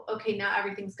 oh, okay, now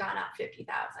everything's gone up 50,000.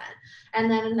 And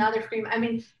then another 3 months. I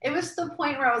mean, it was the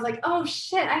point where I was like, oh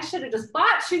shit, I should have just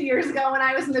bought 2 years ago when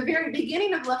I was in the very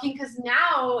beginning of looking, because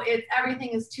now everything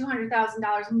is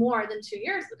 $200,000 more than 2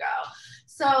 years ago.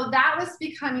 So that was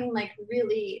becoming like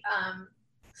really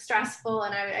stressful,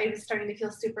 and I was starting to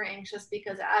feel super anxious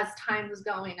because as time was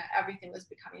going, everything was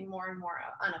becoming more and more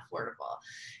unaffordable.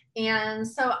 And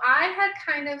so I had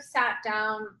kind of sat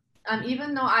down,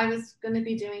 even though I was going to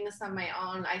be doing this on my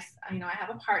own, I have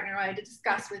a partner. I had to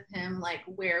discuss with him, like,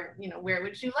 where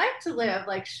would you like to live?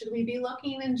 Like, should we be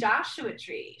looking in Joshua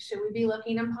Tree? Should we be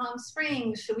looking in Palm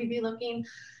Springs? Should we be looking?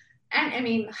 And I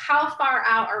mean, how far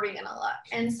out are we going to look?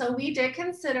 And so we did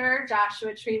consider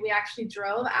Joshua Tree. We actually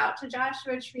drove out to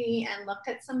Joshua Tree and looked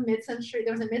at some mid-century.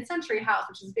 There was a mid-century house,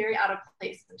 which is very out of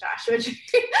place in Joshua Tree.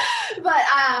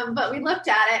 but we looked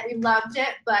at it. We loved it.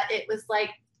 But it was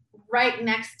like right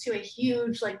next to a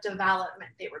huge like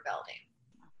development they were building.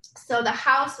 So the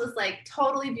house was like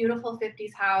totally beautiful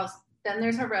 50s house. Then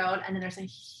there's a road, and then there's a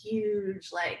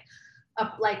huge like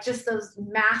just those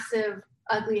massive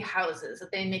ugly houses that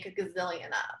they make a gazillion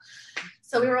of.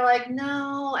 So we were like,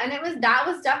 no. And that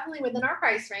was definitely within our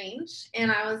price range. And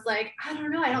I was like, I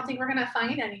don't know. I don't think we're going to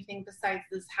find anything besides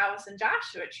this house in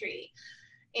Joshua Tree.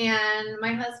 And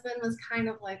my husband was kind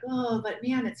of like, oh, but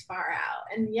man, it's far out.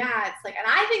 And yeah, it's like, and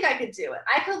I think I could do it.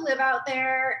 I could live out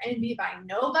there and be by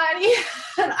nobody,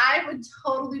 and I would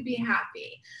totally be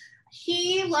happy.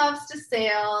 He loves to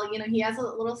sail. He has a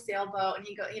little sailboat, and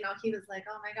he was like,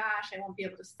 oh my gosh, I won't be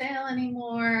able to sail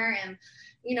anymore. And,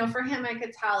 for him, I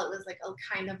could tell it was like a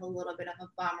kind of a little bit of a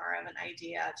bummer of an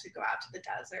idea to go out to the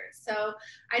desert. So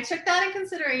I took that in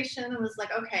consideration and was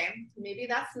like, okay, maybe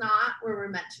that's not where we're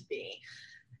meant to be.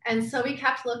 And so we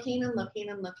kept looking and looking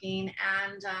and looking.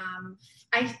 And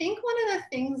I think one of the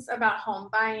things about home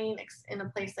buying in a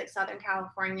place like Southern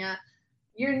California,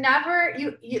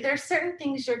 there's certain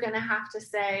things you're going to have to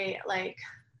say, like,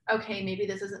 okay, maybe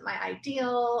this isn't my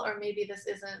ideal, or maybe this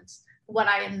isn't what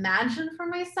I imagined for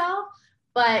myself,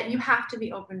 but you have to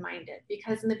be open-minded,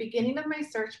 because in the beginning of my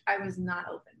search, I was not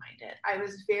open-minded. I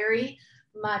was very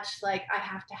much like, I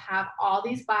have to have all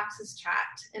these boxes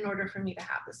checked in order for me to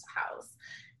have this house.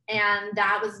 And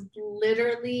that was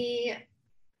literally,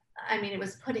 it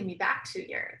was putting me back 2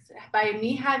 years. By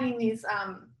me having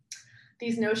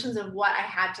these notions of what I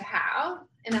had to have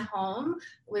in a home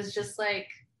was just like,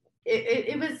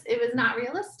 it was not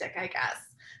realistic, I guess.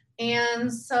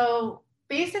 And so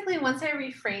basically, once I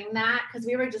reframed that, because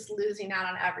we were just losing out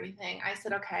on everything, I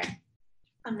said, okay,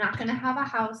 I'm not going to have a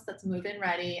house that's move-in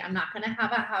ready. I'm not going to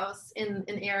have a house in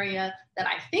an area that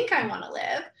I think I want to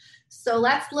live. So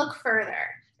let's look further.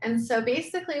 And so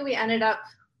basically, we ended up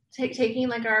taking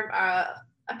like a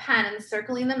pen and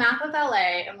circling the map of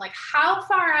LA. And like, how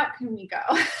far out can we go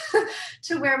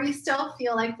to where we still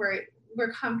feel like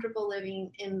we're comfortable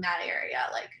living in that area,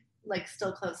 like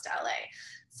still close to LA.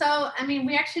 So,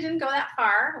 we actually didn't go that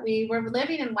far. We were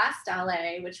living in West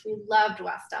LA, which we loved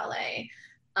West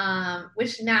LA,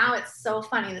 which now it's so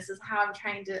funny. This is how I'm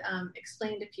trying to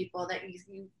explain to people that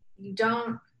you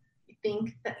don't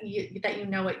think that you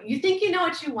know what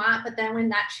you want, but then when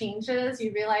that changes,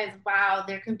 you realize, wow,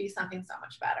 there can be something so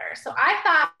much better. So I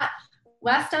thought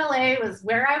West LA was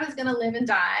where I was going to live and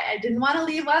die. I didn't want to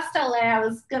leave West LA.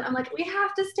 I'm like, we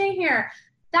have to stay here.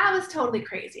 That was totally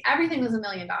crazy. Everything was $1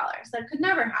 million. That could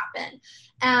never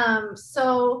happen.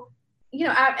 So,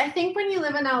 I think when you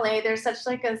live in LA, there's such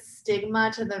like a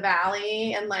stigma to the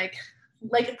valley, and like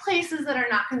places that are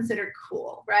not considered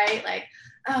cool, right? Like,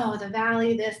 oh, the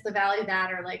valley this, the valley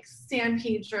that, or like San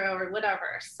Pedro or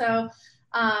whatever. So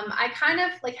I kind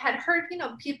of like had heard,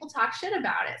 people talk shit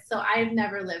about it. So I've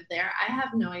never lived there. I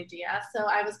have no idea. So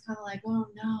I was kind of like, oh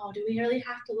no, do we really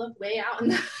have to look way out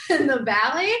in the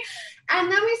valley? And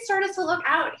then we started to look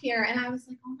out here, and I was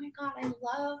like, oh my God, I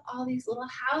love all these little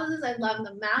houses. I love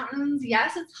the mountains.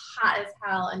 Yes, it's hot as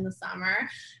hell in the summer,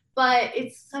 but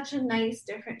it's such a nice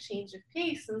different change of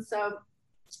pace. And so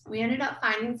we ended up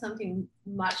finding something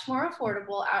much more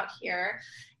affordable out here,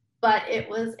 but it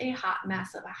was a hot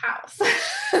mess of a house.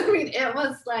 It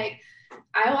was like,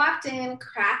 I walked in,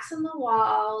 cracks in the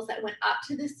walls that went up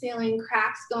to the ceiling,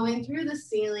 cracks going through the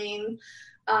ceiling.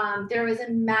 There was a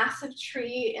massive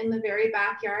tree in the very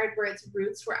backyard where its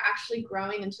roots were actually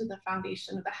growing into the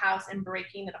foundation of the house and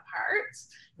breaking it apart.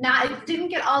 Now, it didn't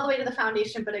get all the way to the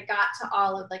foundation, but it got to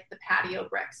all of like the patio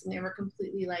bricks, and they were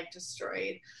completely like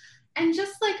destroyed. And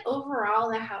just like overall,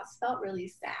 the house felt really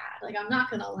sad. Like, I'm not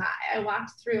going to lie. I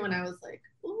walked through and I was like,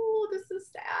 ooh, this is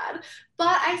sad.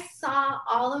 But I saw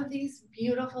all of these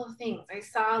beautiful things. I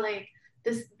saw like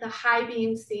the high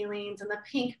beam ceilings and the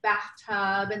pink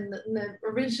bathtub and the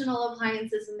original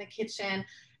appliances in the kitchen.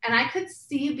 And I could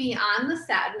see beyond the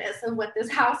sadness of what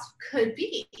this house could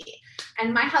be.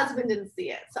 And my husband didn't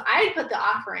see it. So I put the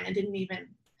offer in and didn't even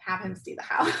have him see the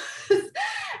house.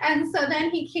 And so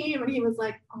then he came and he was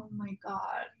like, oh my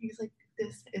God. He's like,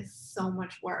 this is so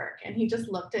much work. And he just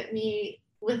looked at me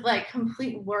with like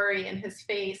complete worry in his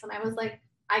face. And I was like,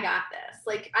 I got this.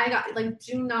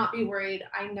 Do not be worried.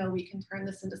 I know we can turn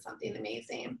this into something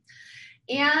amazing.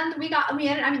 And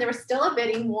there was still a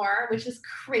bidding war, which is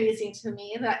crazy to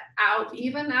me that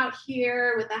even out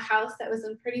here with a house that was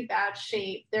in pretty bad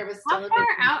shape, there was still How far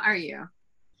out are you?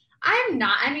 I'm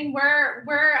not, I mean, we're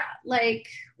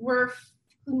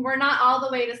not all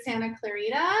the way to Santa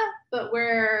Clarita, but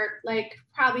we're like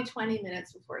probably 20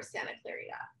 minutes before Santa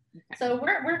Clarita. Okay. So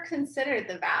we're considered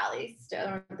the valley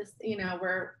still.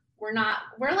 We're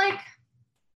like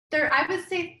there. I would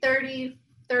say 30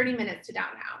 minutes to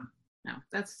downtown. No,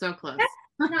 that's so close.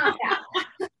 That's not bad.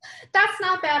 That's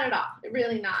not bad at all.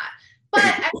 Really not. But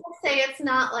I will say it's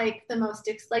not like the most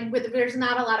there's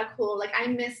not a lot of cool, like I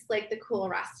miss like the cool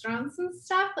restaurants and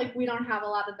stuff. Like we don't have a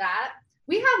lot of that.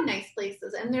 We have nice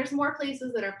places, and there's more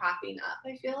places that are popping up,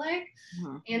 I feel like.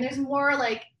 Mm-hmm. And there's more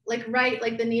like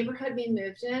the neighborhood we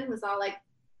moved in was all like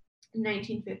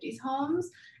 1950s homes,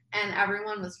 and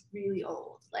everyone was really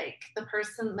old. Like the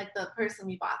person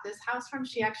we bought this house from,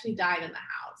 she actually died in the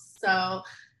house. So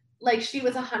like she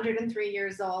was 103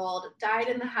 years old, died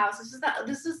in the house.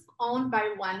 This is owned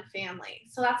by one family.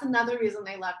 So that's another reason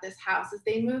I love this house, is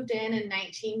they moved in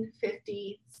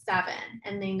 1957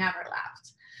 and they never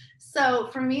left. So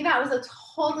for me, that was a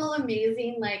total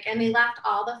amazing, and they left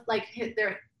all the,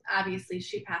 obviously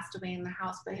she passed away in the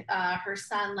house, but her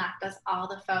son left us all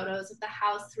the photos of the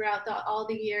house throughout all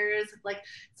the years.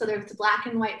 So there's black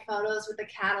and white photos with the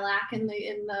Cadillac in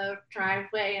the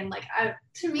driveway. And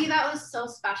to me, that was so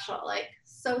special,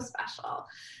 so special.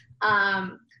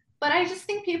 But I just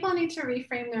think people need to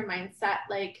reframe their mindset.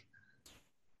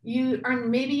 Maybe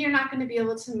you're not going to be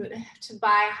able to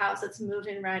buy a house that's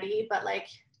move-in ready, but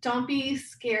don't be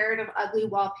scared of ugly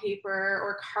wallpaper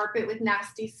or carpet with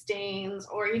nasty stains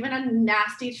or even a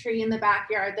nasty tree in the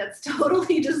backyard that's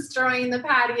totally destroying the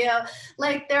patio.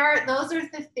 Those are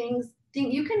the things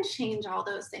you can change all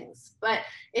those things. But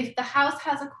if the house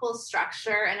has a cool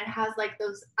structure and it has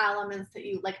those elements that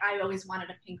you I always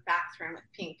wanted a pink bathroom with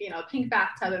pink, pink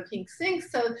bathtub and pink sink.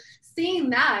 So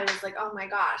seeing that, I was like, oh my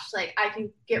gosh, I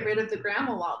can get rid of the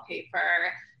grandma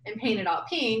wallpaper and paint it all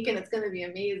pink, and it's going to be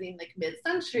amazing,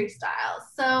 mid-century style.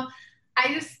 So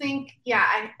I just think,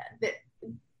 when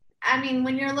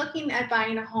you're looking at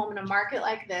buying a home in a market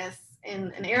like this,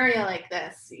 in an area like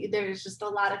this, there's just a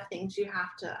lot of things you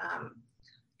have to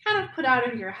kind of put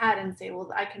out of your head and say,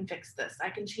 well, I can fix this, I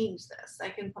can change this, I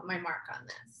can put my mark on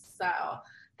this. So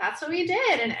that's what we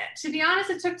did. And to be honest,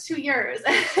 it took 2 years.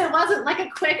 It wasn't a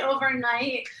quick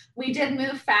overnight. We did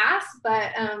move fast,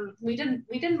 but we did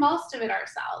most of it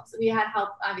ourselves. We had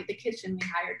help. The kitchen, we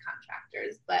hired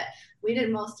contractors, but we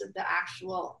did most of the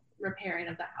actual repairing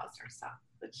of the house ourselves,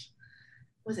 which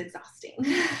was exhausting.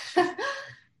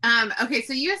 Okay,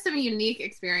 so you have some unique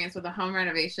experience with a home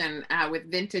renovation with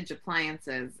vintage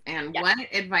appliances. And Yes. What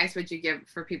advice would you give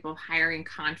for people hiring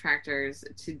contractors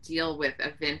to deal with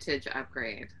a vintage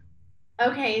upgrade?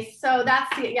 Okay, so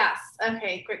yes.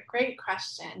 Okay, great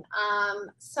question.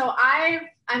 So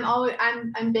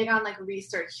I'm big on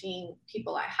researching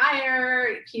people I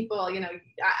hire, people,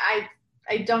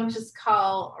 I don't just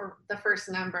call the first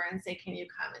number and say, can you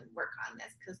come and work on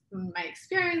this? Because in my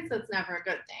experience, that's never a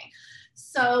good thing.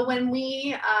 So when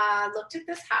we looked at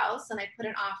this house and I put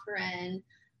an offer in,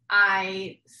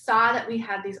 I saw that we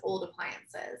had these old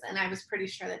appliances and I was pretty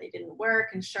sure that they didn't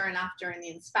work. And sure enough, during the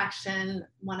inspection,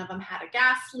 one of them had a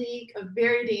gas leak, a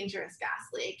very dangerous gas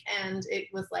leak. And it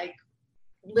was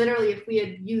literally, if we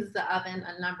had used the oven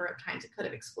a number of times, it could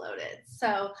have exploded.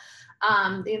 So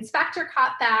the inspector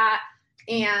caught that.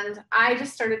 And I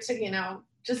just started to,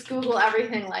 just Google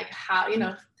everything, how,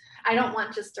 I don't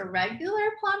want just a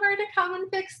regular plumber to come and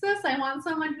fix this. I want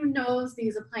someone who knows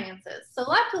these appliances. So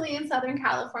luckily in Southern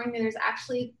California, there's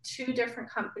actually 2 different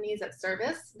companies that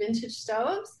service vintage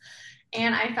stoves.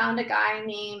 And I found a guy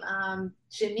named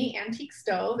Jimmy Antique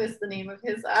Stove is the name of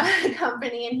his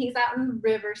company, and he's out in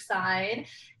Riverside.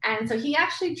 And so he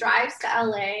actually drives to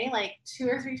LA 2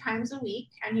 or 3 times a week,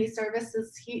 and he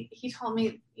services, he told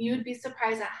me you'd be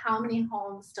surprised at how many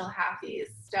homes still have these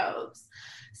stoves.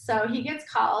 So he gets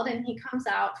called and he comes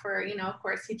out for, of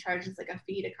course he charges a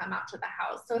fee to come out to the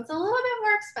house. So it's a little bit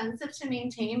more expensive to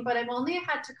maintain, but I've only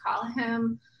had to call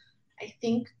him, I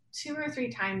think 2 or 3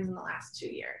 times in the last 2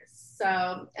 years.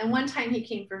 So, and one time he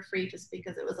came for free just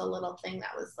because it was a little thing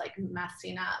that was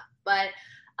messing up. But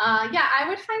I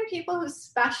would find people who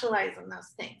specialize in those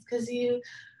things, because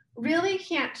really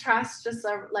can't trust just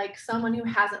like someone who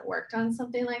hasn't worked on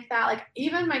something like that. Like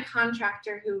even my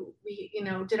contractor who we,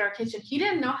 did our kitchen, he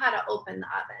didn't know how to open the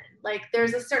oven. Like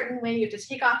there's a certain way you have to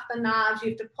take off the knobs, you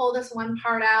have to pull this one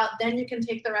part out, then you can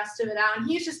take the rest of it out. And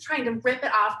he's just trying to rip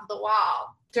it off the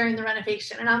wall during the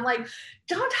renovation. And I'm like,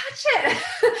 don't touch it.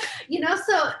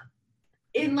 So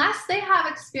unless they have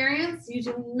experience, you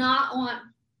do not want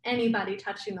anybody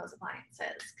touching those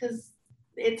appliances because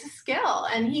it's a skill.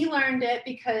 And he learned it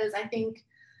because I think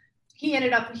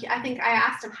I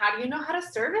asked him, how do you know how to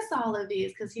service all of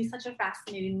these? Because he's such a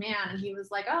fascinating man. And he was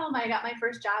like, I got my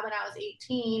first job when I was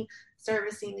 18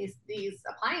 servicing these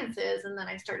appliances. And then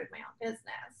I started my own business.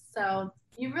 So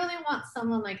you really want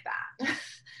someone like that.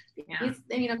 Yeah.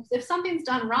 If something's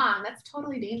done wrong, that's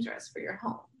totally dangerous for your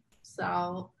home.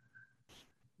 So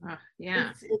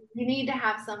yeah, you need to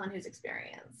have someone who's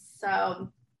experienced. So,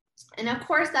 and of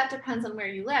course that depends on where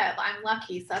you live. I'm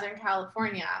lucky, Southern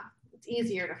California, it's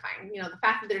easier to find. The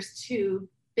fact that there's 2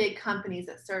 big companies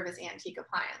that service antique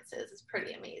appliances is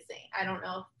pretty amazing. I don't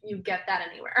know if you get that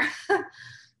anywhere.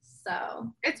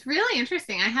 So it's really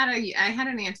interesting. I had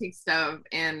an antique stove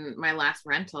in my last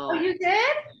rental. Oh, you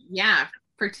did? Yeah,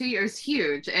 for 2 years,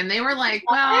 huge. And they were like,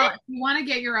 well, if you want to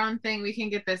get your own thing, we can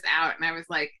get this out. And I was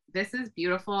like, this is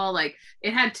beautiful. Like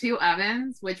it had 2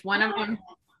 ovens, which one of them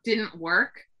didn't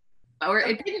work, or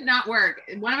it did not work.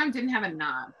 One of them didn't have a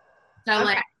knob. So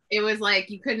like, it was like,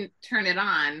 you couldn't turn it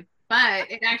on,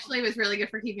 but it actually was really good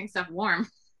for keeping stuff warm.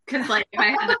 Cause like if I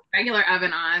had a regular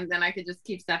oven on, then I could just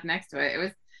keep stuff next to it. It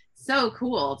was so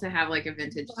cool to have like a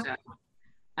vintage stuff.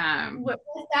 What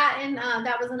was that in?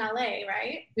 That was in LA,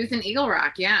 right? It was in Eagle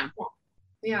Rock, yeah.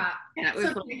 Yeah. And it was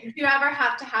so did you ever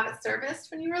have to have it serviced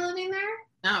when you were living there?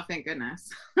 No, thank goodness.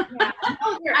 Yeah.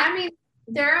 I mean,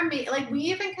 they're like we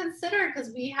even considered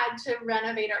because we had to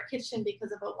renovate our kitchen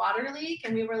because of a water leak,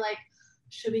 and we were like,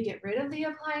 should we get rid of the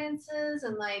appliances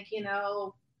and like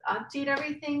update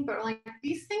everything? But we're like,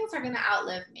 these things are going to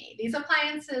outlive me. These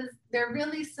appliances, they're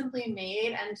really simply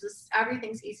made and just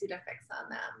everything's easy to fix on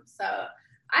them. So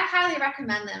I highly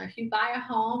recommend them. If you buy a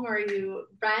home or you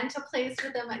rent a place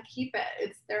with them, like keep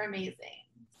it. They're amazing.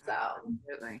 So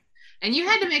absolutely. And you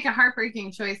had to make a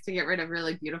heartbreaking choice to get rid of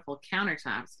really beautiful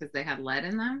countertops because they had lead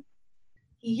in them.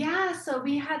 Yeah, so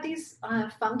we had these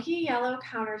funky yellow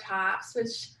countertops,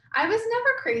 which I was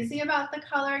never crazy about the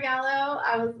color yellow.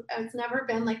 It's never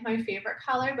been like my favorite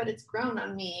color, but it's grown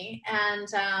on me. And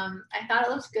I thought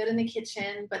it looked good in the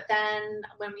kitchen. But then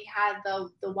when we had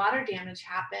the water damage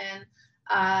happen,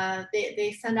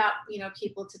 they send out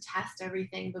people to test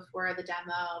everything before the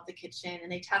demo of the kitchen,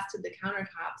 and they tested the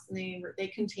countertops and they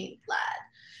contained lead.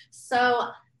 So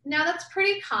now that's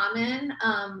pretty common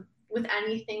with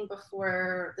anything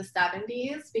before the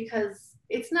 70s because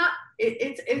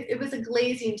it was a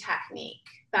glazing technique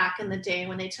back in the day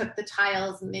when they took the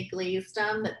tiles and they glazed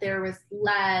them, that there was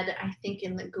lead, I think,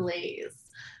 in the glaze.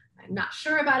 I'm not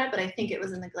sure about it, but I think it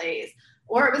was in the glaze.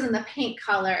 Or it was in the paint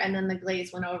color and then the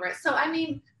glaze went over it. So, I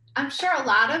mean, I'm sure a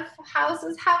lot of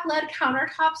houses have lead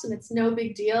countertops and it's no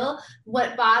big deal.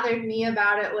 What bothered me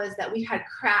about it was that we had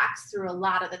cracks through a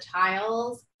lot of the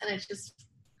tiles, and it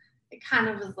kind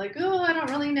of was like, oh, I don't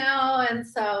really know. And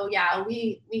so, yeah,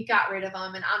 we got rid of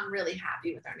them, and I'm really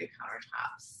happy with our new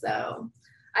countertops. So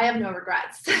I have no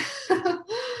regrets.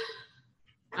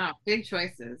 Oh, big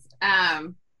choices.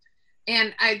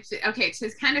 And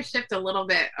to kind of shift a little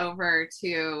bit over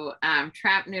to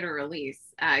trap, neuter, release.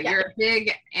 You're a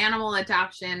big animal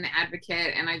adoption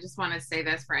advocate, and I just want to say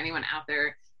this for anyone out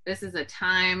there. This is a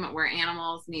time where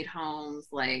animals need homes.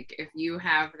 Like if you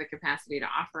have the capacity to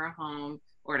offer a home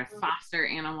or to foster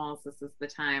animals, this is the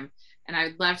time. And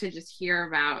I'd love to just hear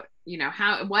about,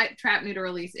 what trap, neuter,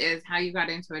 release is, how you got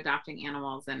into adopting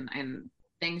animals, and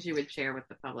things you would share with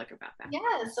the public about that.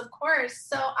 Yes, of course.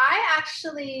 So I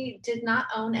actually did not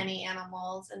own any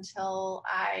animals until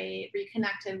I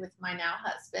reconnected with my now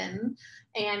husband,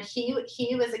 and he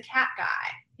was a cat guy.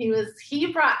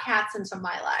 He brought cats into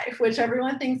my life, which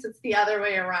everyone thinks it's the other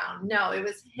way around. No, it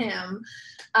was him.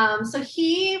 So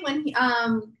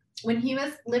when he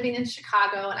was living in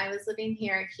Chicago and I was living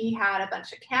here, he had a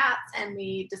bunch of cats, and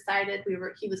we decided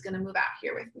he was going to move out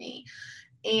here with me.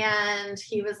 And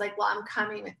he was like, well, I'm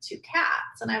coming with 2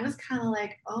 cats. And I was kind of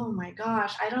like, oh my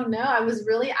gosh, I don't know. I was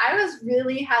really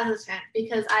hesitant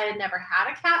because I had never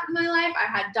had a cat in my life. I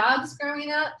had dogs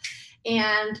growing up,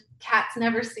 and cats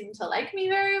never seemed to like me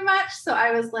very much. So I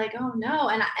was like, oh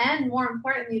no. And more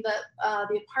importantly,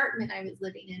 the apartment I was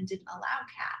living in didn't allow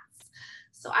cats.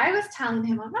 So I was telling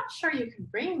him, I'm not sure you can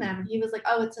bring them. And he was like,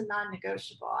 oh, it's a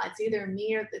non-negotiable. It's either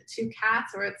me or the 2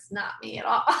 cats, or it's not me at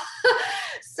all.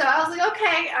 So I was like,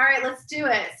 okay, all right, let's do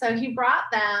it. So he brought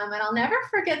them, and I'll never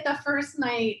forget the first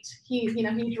night he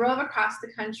drove across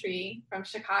the country from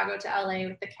Chicago to LA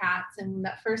with the cats. And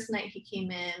that first night he came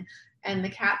in, and the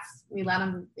cats, we let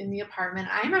them in the apartment.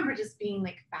 I remember just being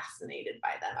like fascinated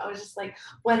by them. I was just like,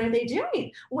 what are they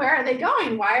doing? Where are they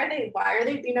going? Why are they,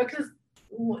 because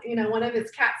one of his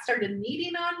cats started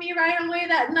kneading on me right away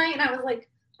that night. And I was like,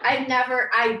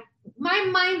 my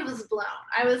mind was blown.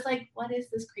 I was like, what is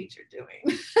this creature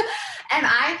doing? And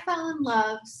I fell in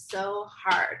love so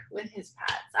hard with his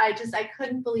pets. I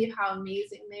couldn't believe how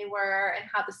amazing they were, and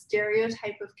how the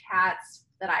stereotype of cats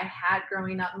that I had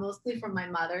growing up, mostly from my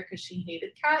mother because she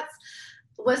hated cats,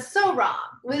 was so wrong.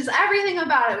 Everything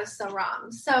about it was so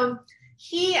wrong. So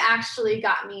he actually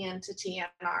got me into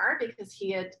TNR because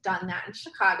he had done that in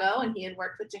Chicago, and he had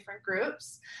worked with different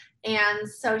groups. And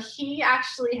so he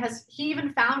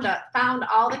even found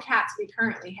all the cats we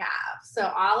currently have. So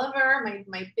Oliver,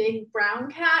 my big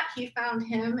brown cat, he found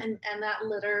him and that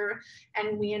litter,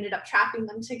 and we ended up trapping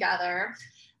them together.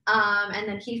 And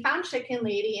then he found Chicken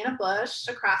Lady in a bush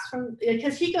across from,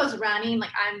 because he goes running,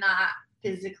 like I'm not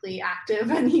physically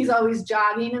active, and he's always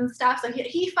jogging and stuff. So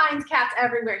he finds cats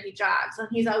everywhere he jogs, and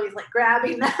he's always like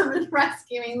grabbing them and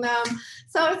rescuing them.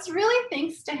 So it's really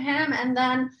thanks to him. And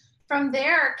then from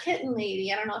there, Kitten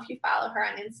Lady, I don't know if you follow her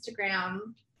on Instagram.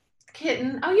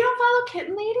 You don't follow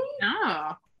Kitten Lady?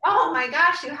 No. Oh my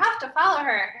gosh, you have to follow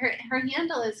her. Her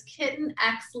handle is Kitten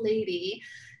X Lady.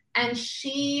 And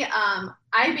she,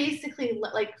 I basically,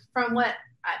 like, from what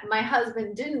my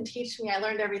husband didn't teach me, I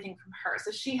learned everything from her. So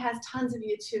she has tons of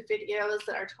YouTube videos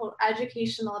that are total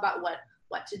educational about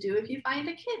what to do if you find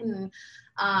a kitten,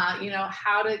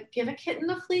 how to give a kitten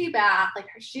a flea bath. Like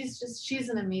she's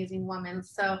an amazing woman.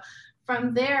 So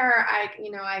from there,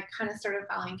 I kind of started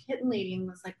following Kitten Lady and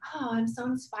was like, oh, I'm so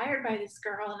inspired by this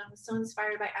girl, and I'm so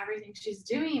inspired by everything she's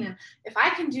doing. And if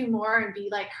I can do more and be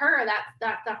like her,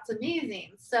 that's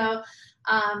amazing. So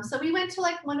we went to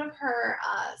like one of her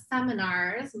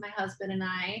seminars, my husband and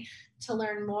I, to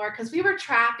learn more, because we were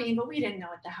trapping, but we didn't know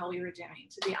what the hell we were doing,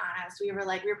 to be honest. We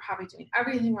were probably doing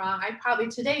everything wrong. I probably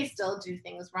today still do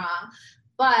things wrong,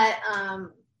 but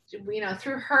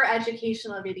through her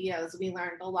educational videos, we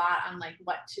learned a lot on like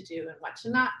what to do and what to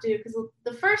not do. Because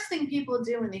the first thing people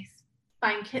do when they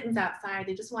find kittens outside,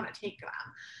 they just want to take them.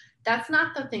 That's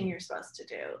not the thing you're supposed to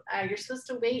do. You're supposed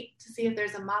to wait to see if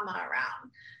there's a mama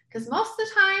around, because most of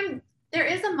the time there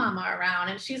is a mama around,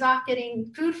 and she's off getting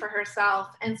food for herself.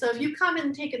 And so if you come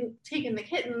and taking the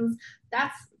kittens,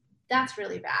 that's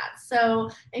really bad. So,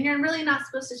 and you're really not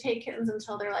supposed to take kittens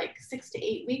until they're like 6 to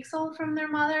 8 weeks old from their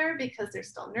mother, because they're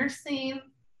still nursing.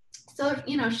 So,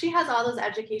 she has all those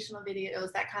educational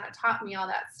videos that kind of taught me all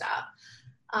that stuff.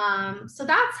 So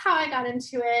that's how I got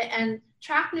into it. And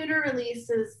Trap Neuter Release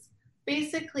is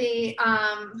basically,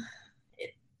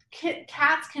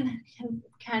 cats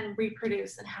can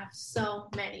reproduce and have so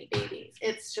many babies.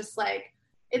 It's just like,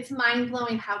 it's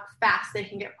mind-blowing how fast they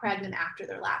can get pregnant after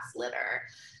their last litter.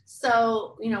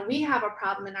 So, we have a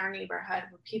problem in our neighborhood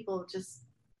where people just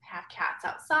have cats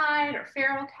outside, or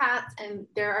feral cats, and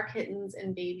there are kittens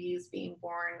and babies being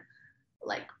born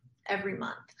like every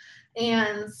month.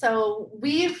 And so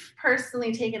we've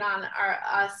personally taken on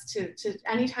us to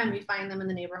anytime we find them in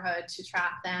the neighborhood, to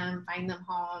trap them, find them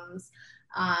homes.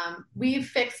 We've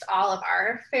fixed all of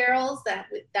our ferals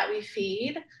that we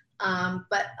feed.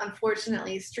 But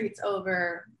unfortunately, streets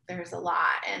over, there's a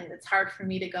lot, and it's hard for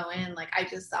me to go in. Like, I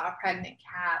just saw a pregnant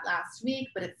cat last week,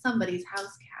 but it's somebody's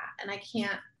house cat, and I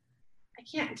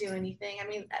can't do anything. I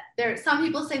mean, some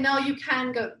people say, no, you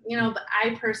can go, but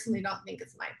I personally don't think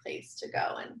it's my place to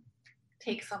go and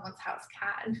take someone's house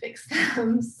cat and fix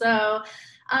them. So,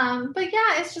 but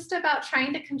yeah, it's just about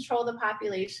trying to control the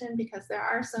population, because there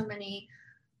are so many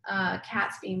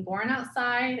cats being born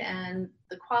outside, and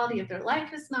the quality of their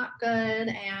life is not good,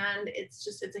 and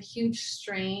it's a huge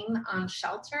strain on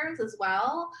shelters as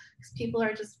well, because people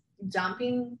are just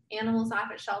dumping animals off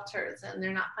at shelters, and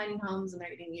they're not finding homes, and they're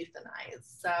getting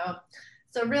euthanized.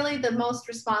 So really the most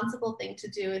responsible thing to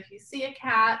do, if you see a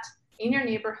cat in your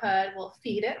neighborhood, will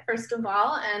feed it first of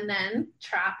all, and then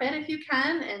trap it if you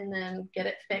can, and then get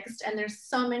it fixed. And there's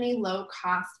so many low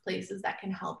cost places that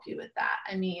can help you with that.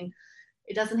 I mean,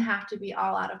 it doesn't have to be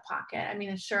all out of pocket. I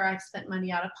mean, sure, I've spent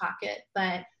money out of pocket,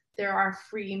 but there are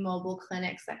free mobile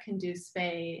clinics that can do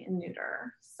spay and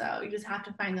neuter. So you just have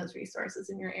to find those resources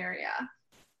in your area.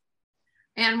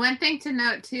 And one thing to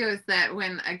note too is that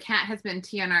when a cat has been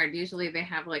TNR'd, usually they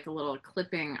have like a little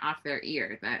clipping off their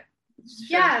ear that shows.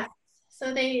 Yes.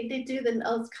 So they do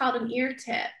it's called an ear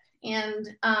tip.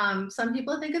 And some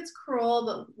people think it's cruel,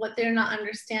 but what they're not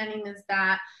understanding is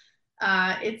that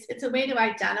it's a way to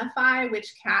identify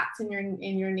which cats in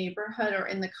your neighborhood or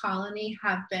in the colony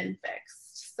have been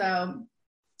fixed. So,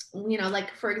 you know,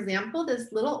 like for example,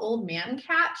 this little old man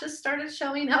cat just started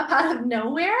showing up out of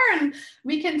nowhere, and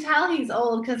we can tell he's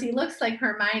old because he looks like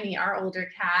Hermione, our older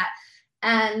cat.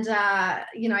 And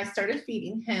you know, I started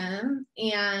feeding him,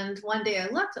 and one day I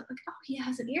looked, I'm like, oh, he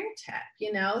has an ear tip,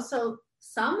 you know. So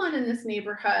someone in this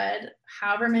neighborhood,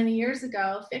 however many years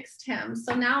ago, fixed him.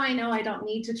 So now I know I don't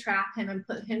need to trap him and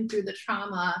put him through the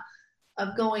trauma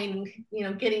of going, you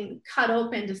know, getting cut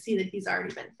open to see that he's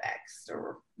already been fixed,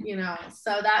 or, you know.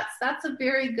 So that's a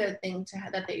very good thing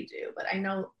that they do. But I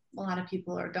know a lot of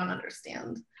people don't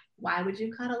understand, why would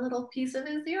you cut a little piece of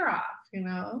his ear off, you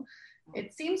know?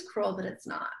 It seems cruel, but it's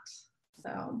not.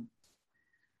 So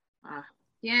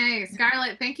yay,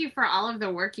 Scarlett, thank you for all of the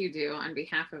work you do on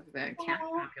behalf of the cat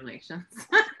populations.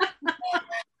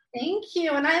 Thank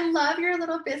you. And I love your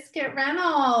little Biscuit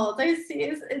Reynolds. I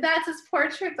see that's his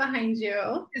portrait behind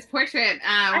you. His portrait,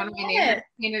 one of my neighbors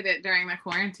painted it during the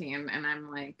quarantine, and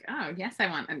I'm like, oh yes, I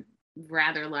want a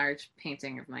rather large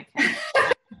painting of my cat.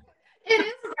 It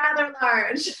is rather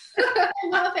large. I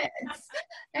love it.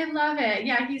 I love it.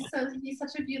 Yeah, he's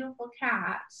such a beautiful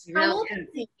cat. How old is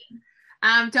he?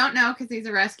 Don't know, because he's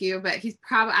a rescue, but he's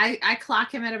probably, I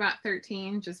clock him at about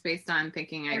 13, just based on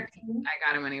thinking I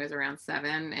got him when he was around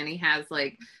 7, and he has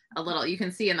like a little, you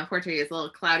can see in the portrait, he has a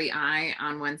little cloudy eye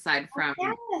on one side from.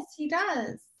 Oh, yes, he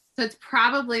does. So it's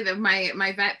probably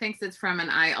my vet thinks it's from an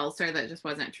eye ulcer that just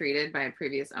wasn't treated by a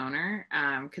previous owner,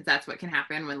 because that's what can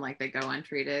happen when like they go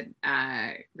untreated.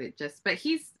 But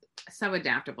he's so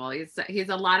adaptable. He's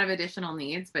a lot of additional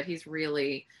needs, but he's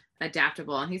really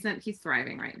adaptable, and he's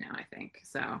thriving right now, I think.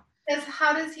 So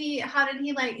how did he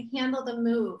like handle the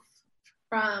move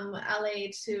from LA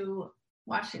to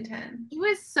Washington? He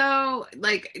was so,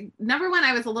 like, number one,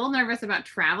 I was a little nervous about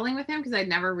traveling with him because I'd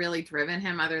never really driven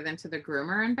him other than to the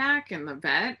groomer and back and the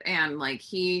vet, and like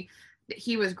he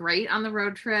was great on the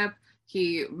road trip.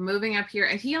 He moving up here,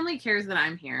 and he only cares that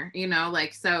I'm here, you know,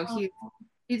 like, so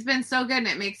he's been so good, and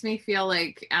it makes me feel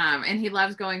like and he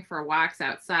loves going for walks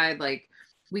outside. Like,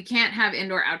 we can't have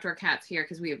indoor outdoor cats here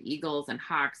because we have eagles and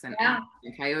hawks and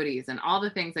coyotes and all the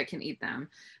things that can eat them.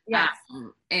 Yes.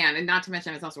 And not to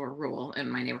mention, it's also a rule in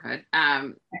my neighborhood.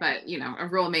 But you know, a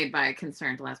rule made by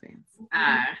concerned lesbians for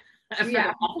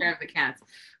the welfare of the cats.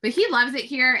 But he loves it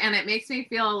here, and it makes me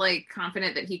feel like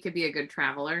confident that he could be a good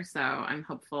traveler. So I'm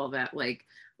hopeful that, like,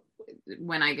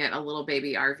 when I get a little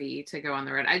baby RV to go on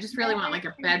the road, I just really want like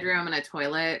a bedroom and a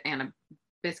toilet and a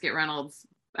Biscuit Reynolds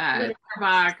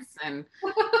box, and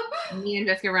me and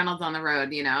Biscuit Reynolds on the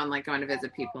road, you know, and like going to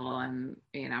visit people, and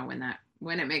you know,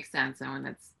 when it makes sense and when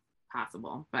it's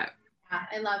possible. But yeah,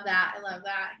 I love that.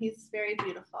 He's very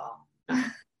beautiful.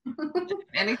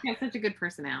 And he has such a good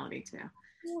personality too.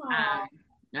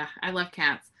 I love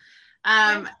cats.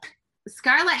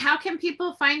 Scarlett, how can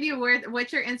people find you?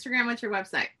 What's your Instagram? What's your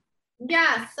website?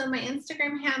 Yeah, so my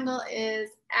Instagram handle is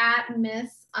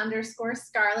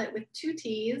 @miss_Scarlett with 2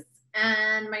 T's.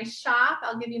 And my shop,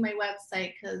 I'll give you my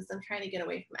website because I'm trying to get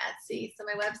away from Etsy. So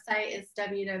my website is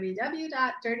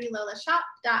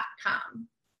www.dirtylolashop.com.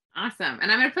 Awesome. And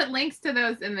I'm going to put links to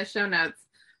those in the show notes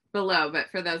below.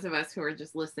 But for those of us who are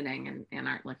just listening and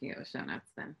aren't looking at the show notes,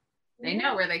 then they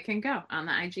know where they can go on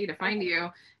the IG to find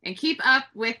you and keep up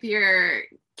with your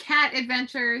cat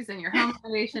adventures and your home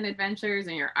renovation adventures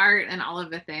and your art and all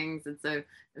of the things. It's a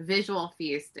visual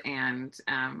feast, and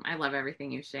I love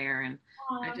everything you share, and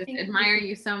I just admire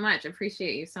you so much.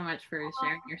 Appreciate you so much for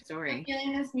sharing your story. The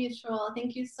feeling is mutual.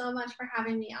 Thank you so much for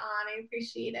having me on. I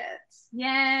appreciate it.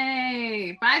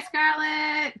 Yay. Bye,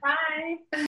 Scarlett. Bye.